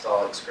the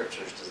apostolic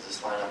scriptures? Does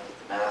this line up with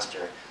the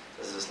master?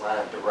 Does this line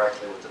up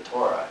directly with the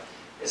Torah?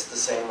 It's the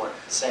same way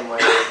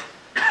with,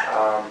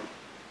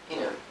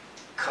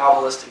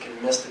 Kabbalistic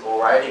and mystical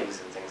writings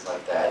and things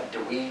like that.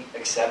 Do we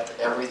accept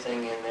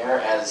everything in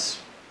there as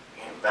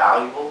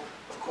valuable?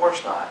 Of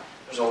course not.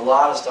 There's a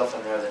lot of stuff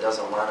in there that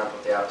doesn't line up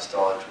with the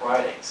apostolic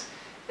writings.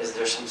 Is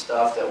there some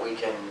stuff that we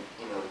can,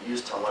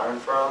 use to learn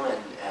from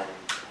and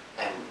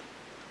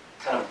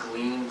kind of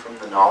glean from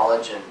the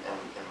knowledge and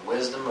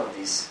wisdom of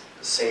these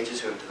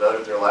sages who have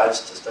devoted their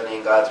lives to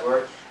studying God's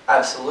Word?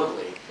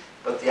 Absolutely.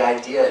 But the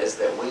idea is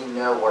that we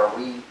know where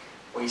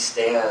we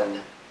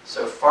stand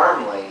so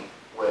firmly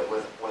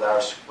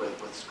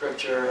with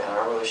Scripture and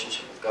our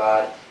relationship with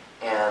God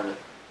and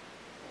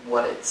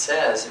what it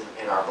says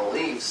in our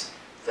beliefs,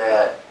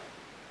 that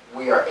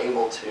we are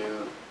able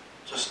to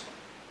just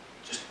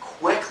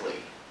quickly,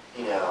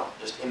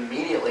 just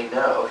immediately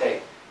know,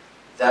 okay,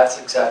 that's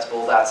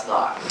acceptable, that's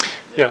not.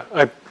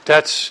 Yeah,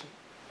 that's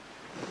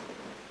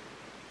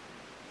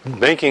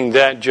making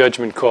that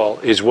judgment call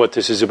is what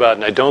this is about,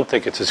 and I don't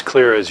think it's as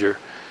clear as you're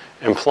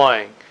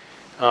implying,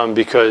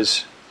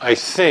 because I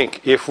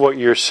think if what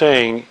you're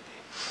saying,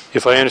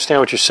 if I understand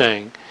what you're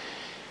saying,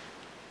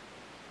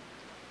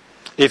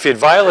 if it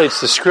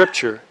violates the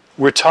Scripture,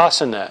 we're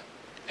tossing that,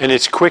 and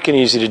it's quick and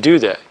easy to do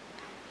that.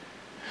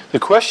 The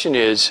question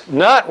is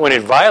not when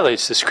it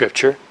violates the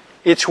Scripture,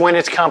 it's when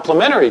it's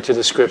complementary to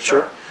the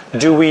Scripture. Sure.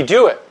 Do we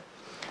do it?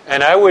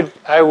 And I would.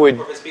 Or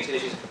if it speaks to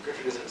issues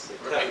Scripture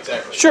doesn't.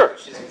 Exactly. Sure.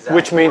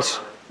 Which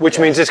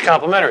means it's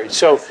complementary.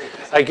 So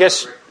I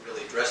guess.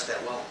 Really addressed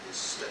that well in his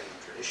study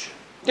tradition.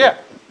 Yeah.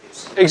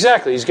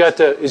 Exactly. He's got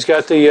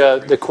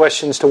the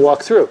questions to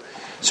walk through.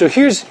 So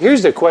here's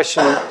the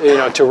question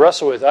to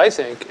wrestle with, I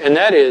think, and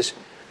that is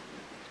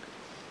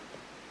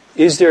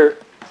there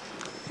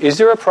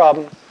a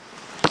problem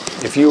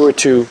if you were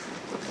to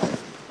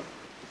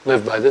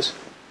live by this?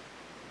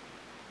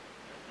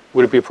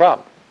 Would it be a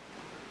problem?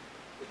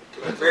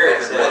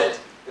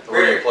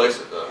 Where do you place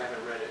it, though? I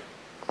haven't read it.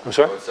 I'm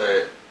sorry? I would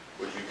say,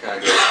 would you kind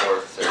of go as far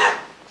as to say,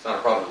 it's not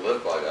a problem to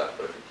live by that,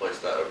 but if you place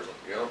that over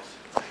something else?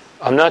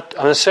 I'm not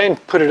saying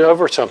put it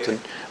over something.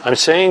 I'm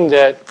saying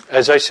that,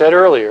 as I said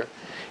earlier,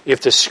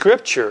 if the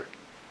Scripture,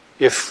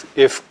 if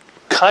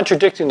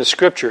contradicting the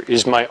Scripture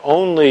is my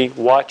only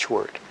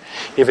watchword,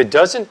 if it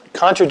doesn't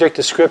contradict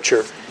the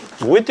Scripture,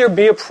 would there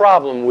be a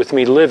problem with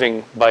me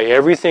living by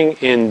everything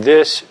in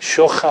this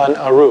Shulchan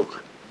Aruch?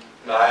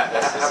 Not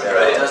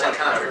necessarily. It doesn't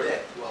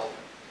contradict. Well,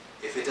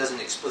 if it doesn't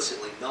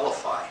explicitly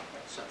nullify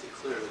something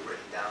clearly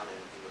written down in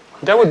the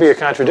plain That would be a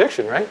text.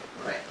 contradiction, right?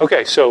 Right.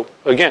 Okay, so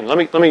again, let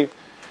me,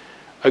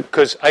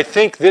 because I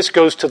think this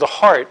goes to the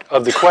heart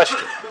of the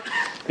question.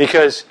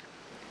 Because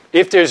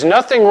if there's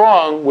nothing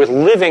wrong with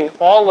living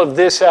all of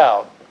this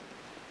out,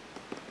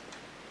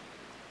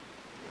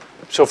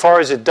 so far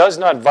as it does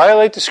not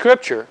violate the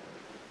Scripture,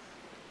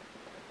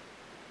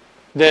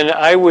 then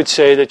I would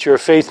say that your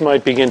faith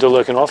might begin to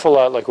look an awful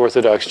lot like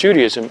Orthodox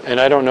Judaism, and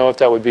I don't know if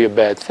that would be a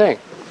bad thing.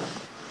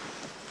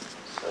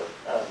 So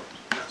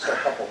a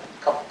couple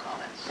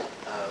comments.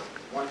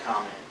 One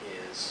comment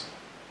is,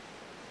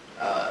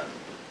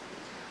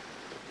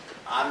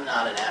 I'm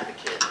not an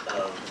advocate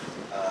of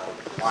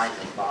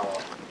blindly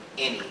following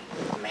any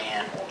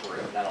man or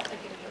group, and I don't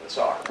think any of us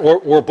are.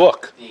 Or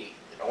book.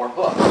 Or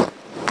book.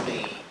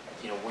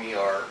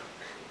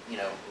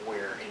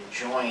 We're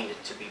enjoined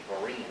to be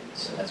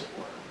Bereans, as it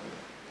were.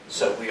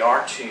 So we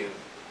are to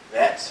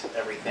vet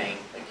everything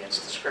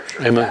against the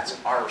Scripture. Amen. That's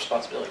our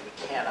responsibility.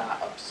 We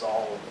cannot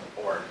absolve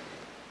or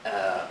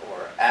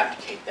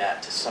abdicate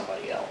that to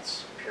somebody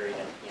else. Period.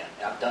 And,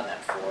 I've done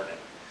that before.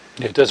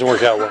 And It doesn't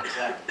work out well.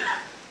 exactly.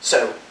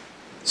 So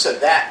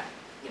that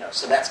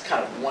so that's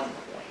kind of one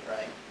point,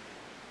 right?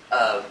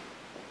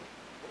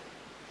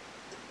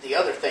 The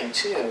other thing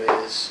too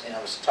is, and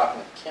I was talking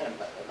with Ken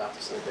about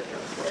this a little bit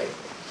during the break.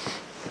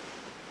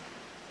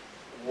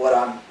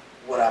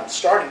 What I'm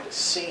starting to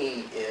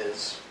see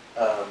is,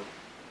 and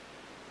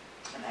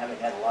having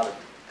had a lot of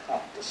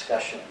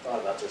discussion and thought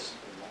about this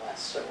in the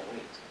last several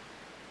weeks,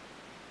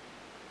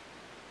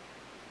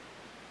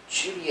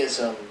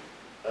 Judaism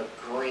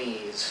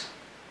agrees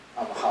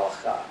on the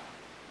halakha,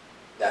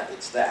 that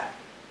it's that.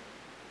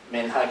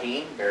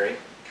 Minhagim vary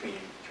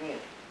community to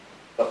community.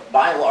 But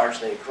by and large,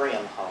 they agree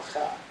on the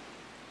halakha.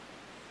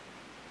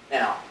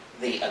 Now,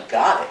 the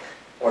agadic,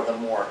 or the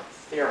more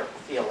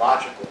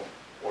theological,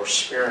 or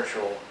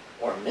spiritual,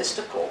 or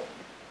mystical,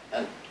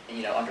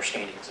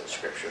 understandings of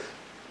Scripture,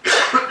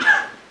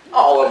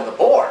 all over the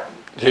board.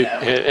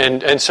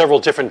 And several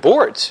different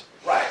boards.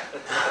 Right.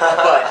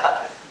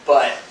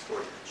 But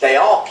they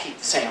all keep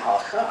the same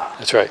halakha.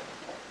 That's right.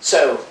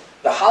 So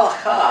the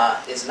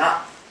halakha is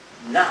not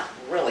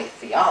really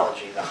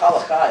theology. The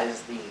halakha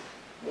is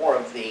more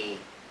of the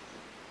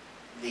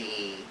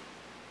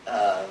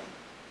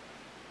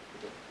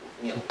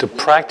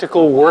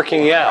practical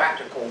working out.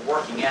 Practical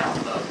working out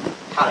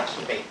of how to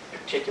keep a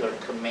particular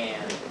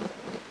command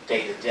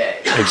day to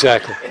day.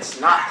 Exactly. It's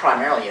not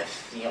primarily a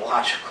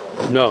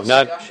theological No,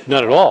 discussion.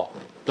 not at all.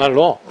 Not at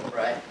all.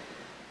 Right.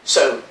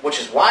 So, which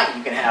is why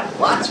you can have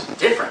lots of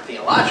different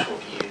theological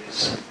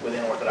views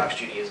within Orthodox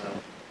Judaism,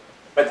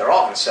 but they're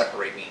all going to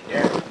separate meat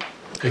and dairy.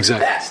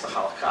 Exactly. That's the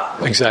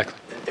halakha. Exactly.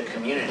 That the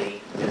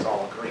community is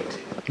all agreed to.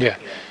 Yeah.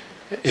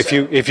 You know?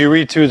 If you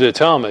read through the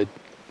Talmud,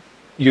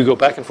 you go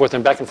back and forth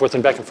and back and forth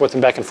and back and forth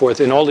and back and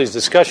forth in all these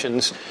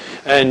discussions,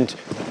 and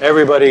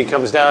everybody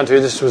comes down to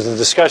this was a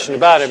discussion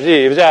about it,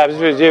 you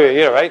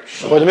know, right?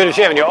 Or the Midrash,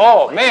 and you,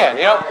 oh man,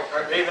 you know.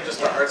 Or even just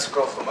the Art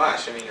Scroll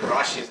Chumash. I mean,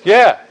 Rashi is.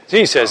 Yeah,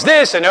 he says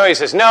this, and no, he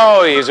says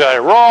no, he's got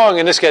it wrong,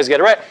 and this guy's got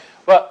it right.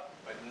 Well,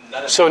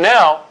 so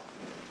now,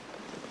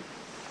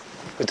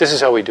 but this is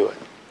how we do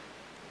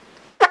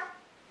it.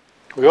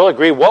 We all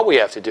agree what we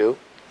have to do,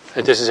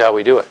 and this is how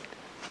we do it.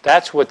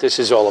 That's what this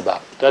is all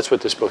about. That's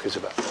what this book is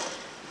about.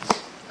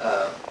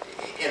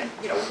 And,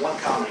 you know, one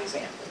common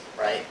example,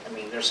 right? I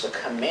mean, there's the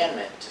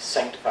commandment to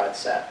sanctify the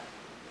Sabbath.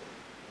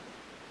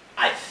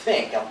 I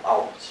think,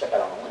 I'll step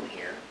out on a limb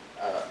here,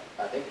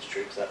 I think it's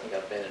true because I think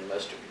I've been in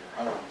most of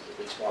your homes at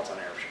least once on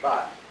Erev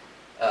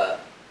Shabbat.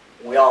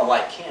 We all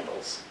light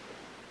candles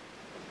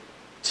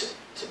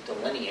to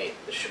delineate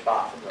the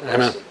Shabbat from the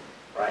rest of it,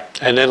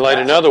 right? And then light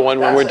another one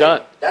when we're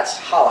done. That's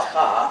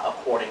halakha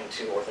according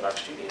to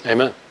Orthodox Judaism.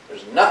 Amen.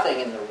 There's nothing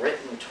in the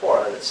written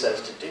Torah that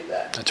says to do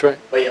that. That's right.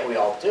 But yet we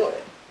all do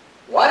it.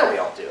 Why do we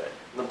all do it?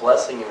 The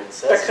blessing even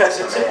says Because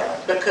it's a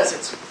command.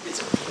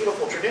 it's a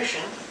beautiful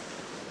tradition.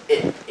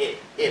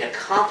 It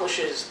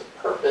accomplishes the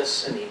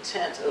purpose and the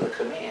intent of the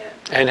command.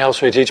 And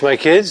helps me teach my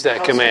kids that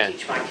Helps me command.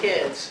 teach my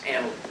kids,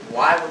 and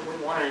why would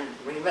we want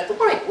to reinvent the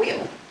wheel? You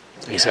know?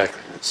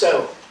 Exactly.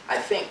 So I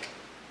think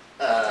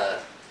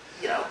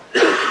you know,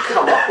 you can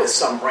come up with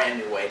some brand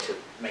new way to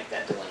make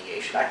that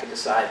delineation. I could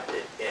decide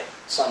that at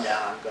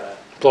sundown I'm going to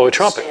Blow a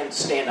trumpet.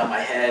 stand on my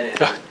head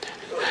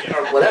and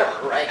or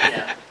whatever, right? You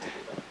know.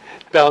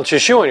 Balance your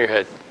shoe on your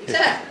head.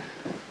 Exactly.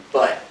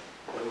 But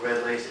Little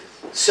red laces.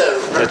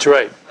 so That's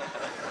right.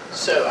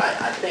 So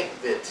I think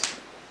that,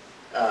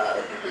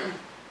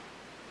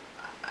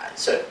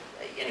 so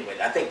anyway,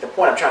 I think the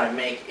point I'm trying to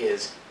make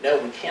is, no,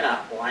 we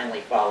cannot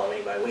blindly follow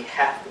anybody. We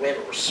have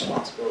a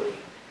responsibility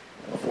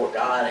before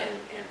God and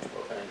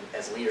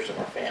as leaders of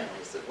our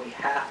families that we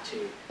have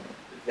to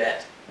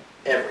vet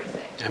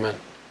everything. Amen.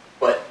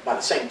 But by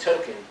the same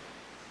token,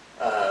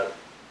 the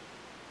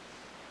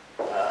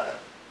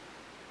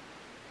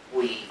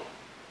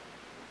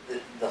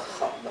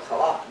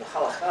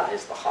halakha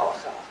is the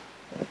halakha.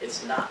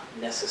 It's not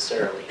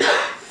necessarily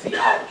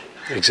theology.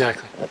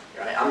 Exactly.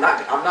 Right? I'm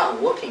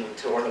not looking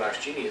to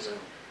Orthodox Judaism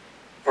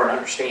for an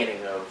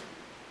understanding of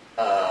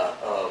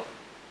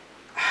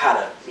how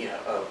to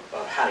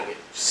of how to get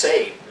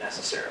saved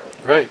necessarily.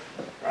 Right.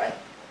 Right.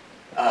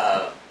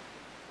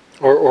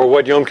 Or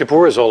what Yom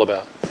Kippur is all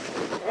about.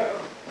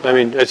 I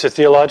mean, it's a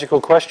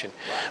theological question.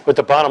 But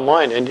the bottom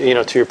line, and you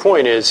know, to your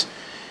point, is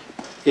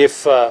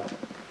if I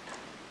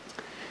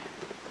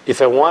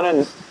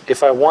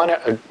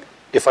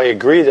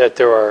agree that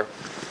there are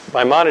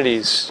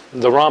Maimonides,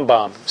 the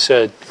Rambam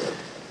said,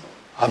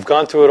 I've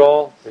gone through it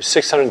all. There's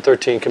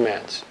 613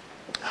 commands.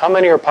 How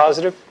many are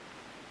positive?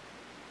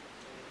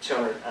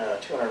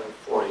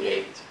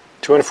 248.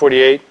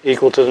 248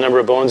 equal to the number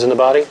of bones in the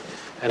body.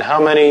 And how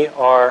many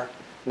are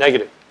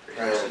negative?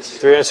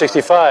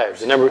 365.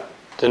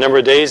 The number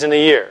of days in the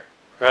year,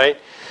 right?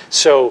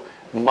 So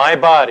my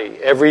body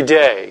every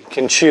day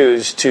can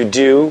choose to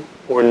do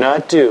or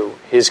not do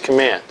his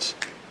commands.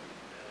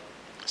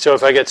 So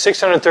if I get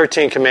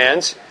 613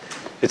 commands,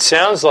 it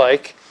sounds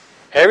like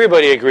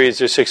everybody agrees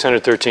there's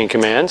 613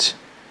 commands.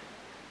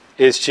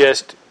 It's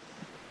just,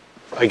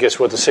 I guess,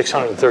 what the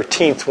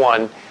 613th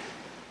one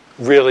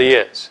really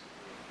is.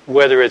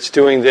 Whether it's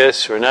doing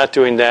this or not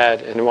doing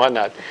that and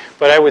whatnot.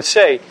 But I would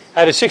say,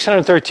 out of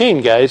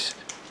 613, guys,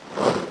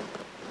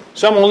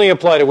 some only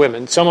apply to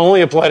women, some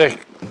only apply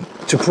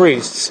to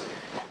priests.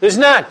 There's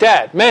not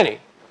that many.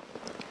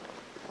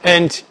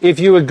 And if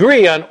you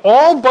agree on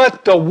all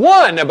but the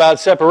one about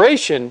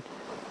separation,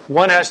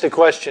 one has to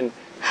question,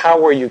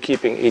 how are you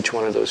keeping each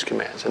one of those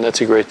commands? And that's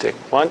a great thing.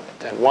 One,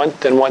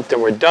 then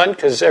we're done,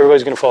 because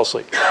everybody's going to fall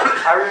asleep.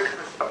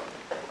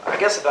 I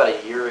guess about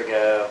a year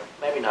ago,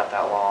 maybe not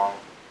that long,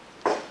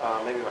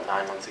 maybe about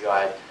 9 months ago,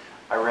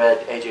 I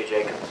read A.J.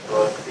 Jacobs'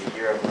 book, The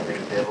Year of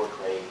Living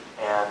Biblically,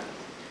 and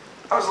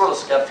I was a little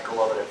skeptical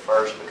of it at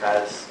first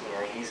because, you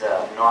know, he's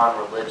a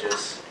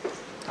non-religious,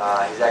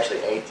 he's actually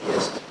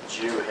atheist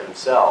Jew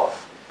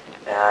himself,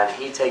 and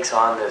he takes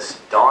on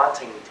this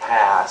daunting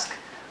task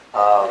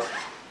of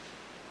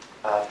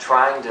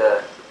trying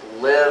to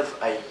live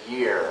a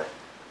year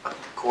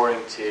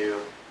according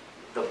to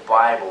the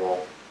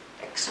Bible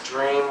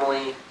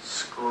extremely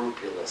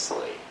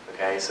scrupulously.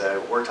 Okay,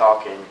 so we're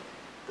talking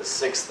the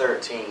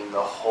 613, the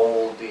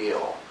whole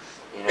deal,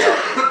 in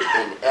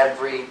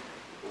every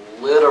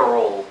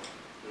literal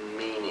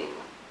meaning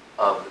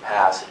of the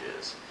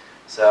passages.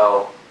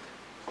 So,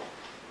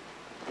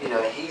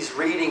 he's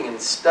reading and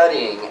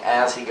studying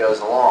as he goes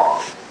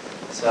along.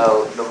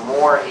 So the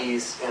more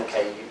he's,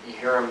 you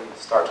hear him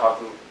start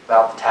talking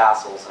about the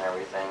tassels and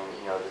everything,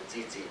 the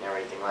tzitzit and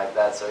everything like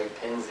that, so he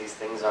pins these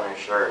things on his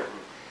shirt,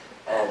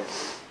 and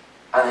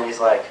then he's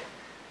like,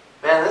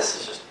 man, this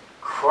is just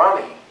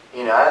crummy.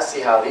 I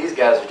see how these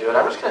guys are doing.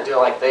 I'm just going to do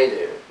it like they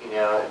do.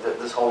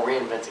 This whole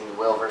reinventing the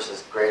will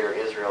versus greater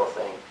Israel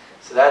thing.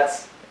 So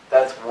that's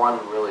one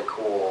really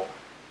cool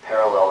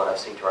parallel that I've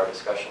seen to our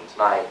discussion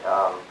tonight.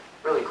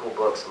 Really cool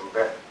book,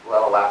 a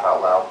lot of laugh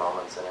out loud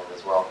moments in it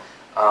as well.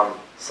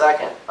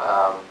 Second,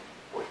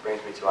 which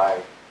brings me to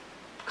my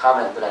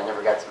comment that I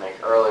never got to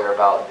make earlier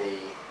about the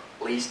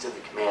least of the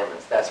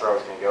commandments. That's where I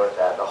was going to go with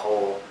that. The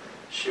whole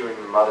shooing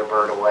the mother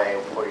bird away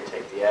before you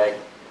take the egg.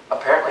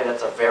 Apparently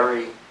that's a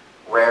very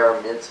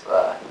rare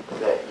mitzvah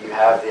that you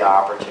have the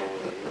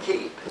opportunity to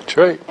keep. That's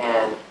right.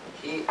 And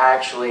he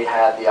actually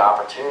had the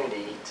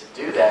opportunity to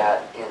do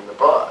that in the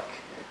book.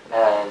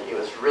 And it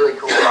was really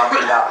cool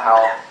talking about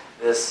how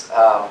this,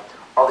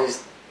 all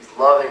these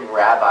loving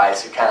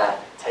rabbis who kind of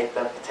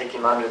take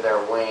him under their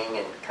wing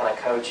and kind of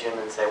coach him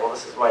and say, well,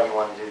 this is why you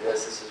want to do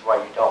this is why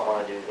you don't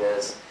want to do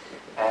this.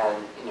 And,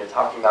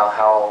 talking about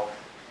how,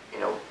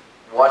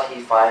 what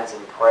he finds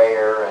in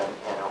prayer and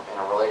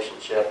a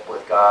relationship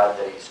with God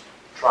that he's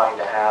trying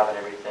to have and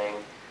everything.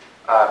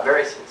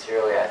 Very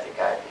sincerely, I think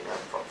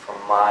from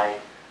my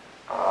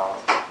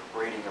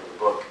reading of the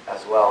book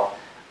as well,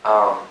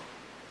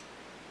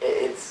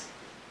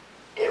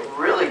 it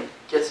really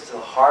gets to the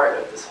heart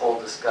of this whole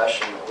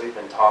discussion that we've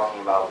been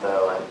talking about,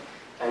 though,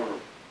 and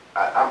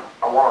I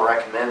want to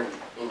recommend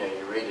you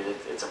read it.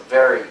 It's a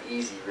very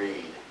easy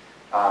read,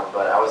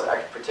 but I was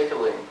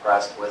particularly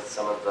impressed with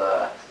some of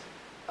the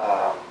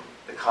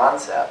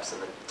concepts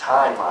and the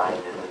timeline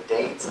and the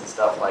dates and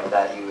stuff like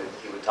that he would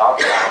talk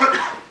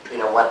about.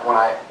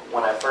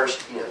 When I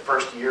first the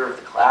first year of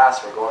the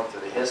class, we're going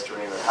through the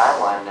history and the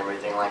timeline and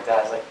everything like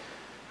that. It's like,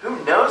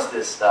 who knows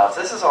this stuff?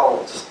 This is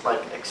all just like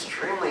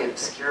extremely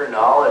obscure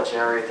knowledge and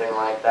everything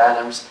like that.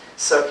 I'm just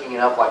soaking it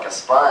up like a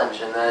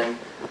sponge, and then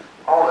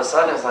all of a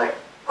sudden it's like,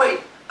 wait,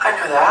 I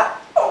know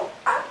that. Oh,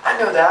 I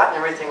know that, and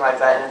everything like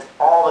that. And it's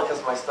all because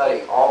of my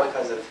study, all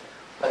because of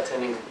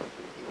attending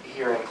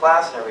here in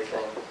class and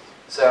everything.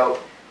 So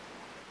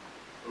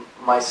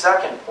my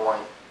second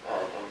point,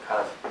 and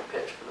kind of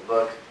pitch for the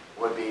book,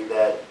 would be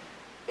that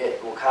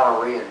it will kind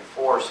of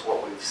reinforce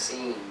what we've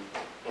seen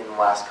in the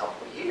last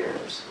couple of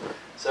years.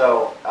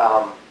 So,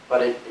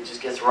 but it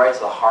just gets right to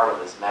the heart of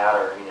this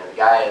matter. The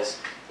guy is,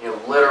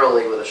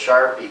 literally with a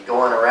Sharpie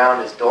going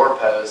around his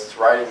doorposts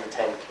writing the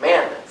Ten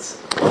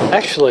Commandments.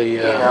 Actually,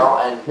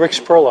 and Rick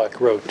Spurlock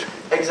wrote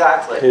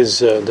exactly his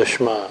the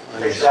Shema.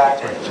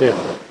 Exactly.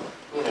 Yeah.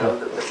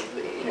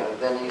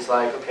 Then he's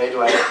like, okay,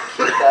 do I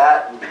keep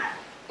that?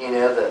 And,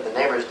 the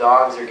neighbor's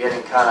dogs are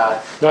getting kind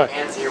of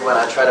antsier when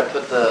I try to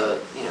put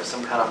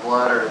some kind of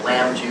blood or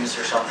lamb juice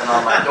or something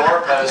on my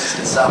doorposts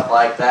and stuff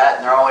like that,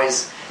 and they're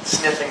always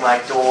sniffing my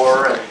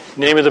door and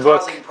name of the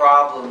book, causing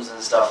problems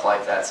and stuff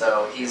like that.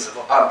 So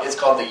it's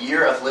called The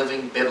Year of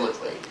Living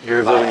Biblically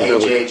by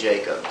A.J.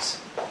 Jacobs.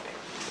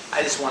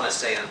 I just want to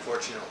say,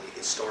 unfortunately,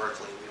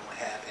 historically, we don't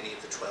have any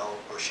of the 12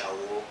 or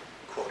Shaul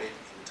quoted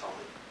in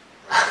Talmud.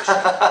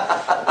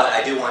 But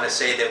I do want to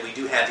say that we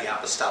do have the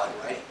apostolic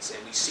writings,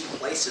 and we see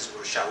places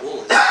where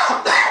Shaul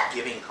is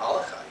giving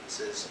halakha. He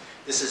says,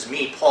 "This is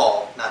me,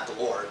 Paul, not the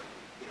Lord."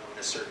 In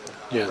a certain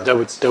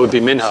reference. that would be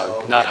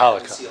minhag, not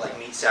halakha. We see like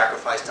meat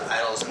sacrificed to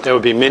idols. That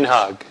would be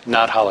minhag,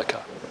 not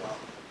halakha,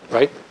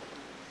 right?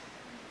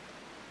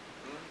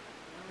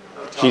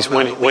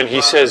 When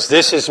he says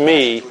this is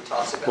me,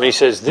 when he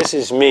says this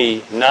is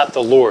me, not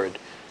the Lord.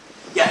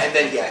 Yeah, and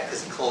then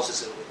because he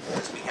closes it with,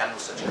 because we have no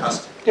such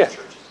custom in Yeah. the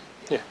churches.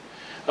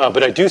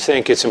 But I do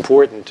think it's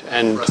important,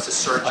 and For us to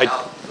search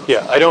out.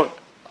 I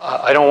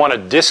don't want to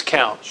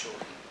discount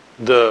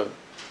the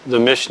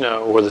Mishnah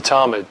or the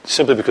Talmud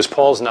simply because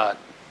Paul's not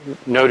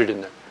noted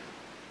in there.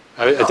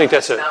 I think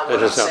that's not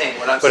what I'm saying.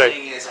 What I'm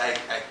saying is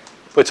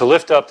but to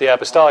lift up the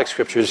apostolic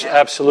scriptures,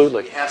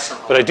 absolutely. we have some.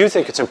 But I do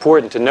think it's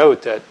important to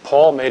note that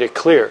Paul made it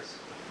clear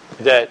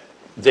that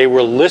they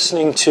were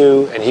listening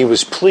to, and he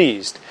was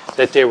pleased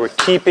that they were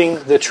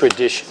keeping the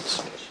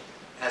traditions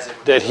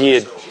that he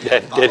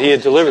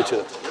had delivered to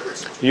them.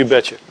 You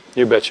betcha.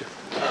 You betcha.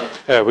 All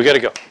right, we got to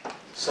go.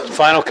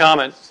 Final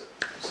comment.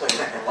 So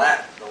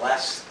the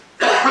last,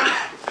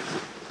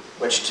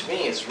 which to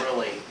me is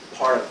really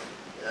part of,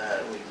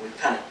 we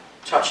kind of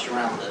touched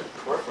around the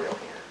peripheral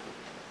here,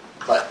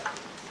 but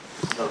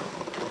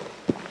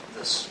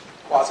this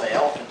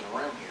quasi-elephant in the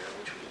room here,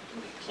 which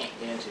we can't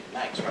get into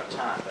tonight because we're out of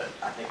time, but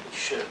I think we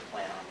should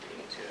plan on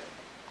getting to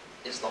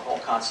it, is the whole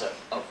concept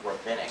of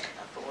rabbinic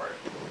authority.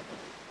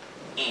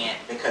 And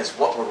because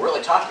what we're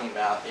really talking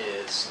about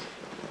is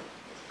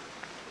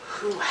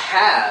who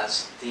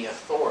has the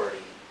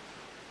authority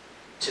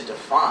to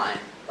define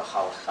the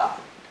halakha.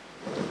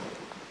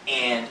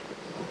 And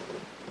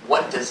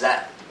what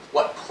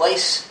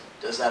place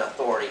does that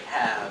authority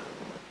have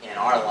in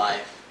our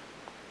life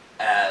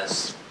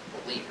as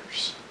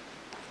believers?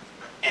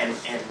 And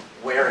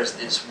where's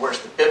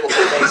the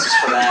biblical basis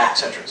for that, et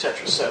cetera, et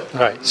cetera. So, All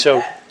right,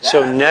 so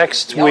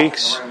next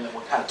week's... That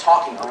we're kind of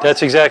talking around.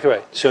 That's exactly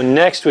right. So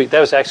next week, that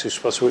was actually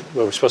what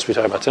we're supposed to be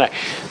talking about tonight.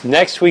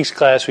 Next week's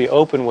class, we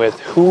open with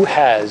who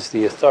has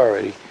the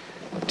authority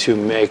to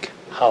make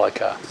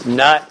halakha.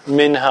 Not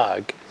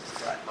minhag,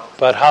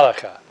 but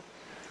halakha.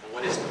 And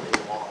what is the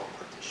middle wall of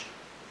partition?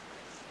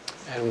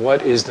 And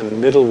what is the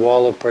middle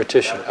wall of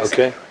partition?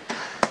 Okay?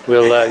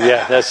 We'll,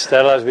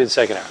 that'll have to be the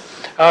second hour.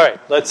 All right,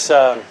 let's...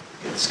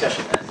 Good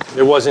discussion then.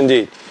 It was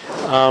indeed.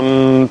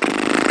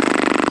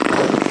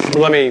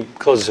 Let me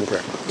close this in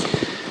prayer.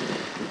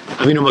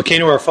 Avinu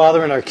Malkeinu, our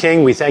Father and our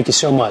King, we thank you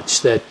so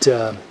much that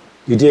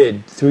you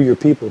did, through your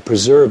people,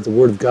 preserve the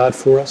Word of God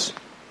for us.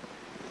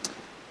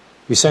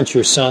 You sent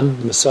your Son,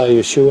 the Messiah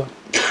Yeshua.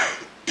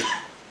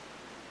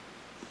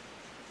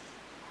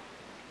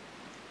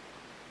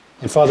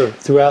 And Father,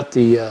 throughout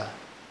the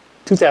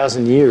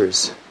 2,000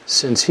 years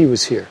since he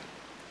was here,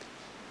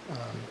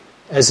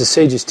 as the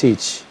sages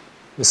teach,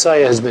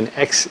 Messiah has been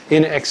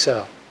in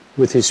exile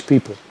with his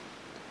people.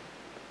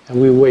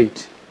 And we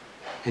wait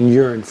and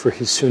yearn for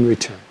his soon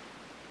return.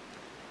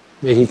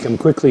 May he come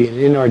quickly and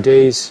in our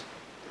days,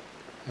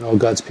 and all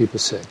God's people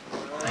say.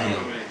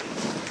 Amen.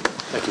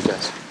 Thank you,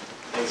 guys.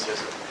 Thanks,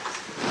 Jessica.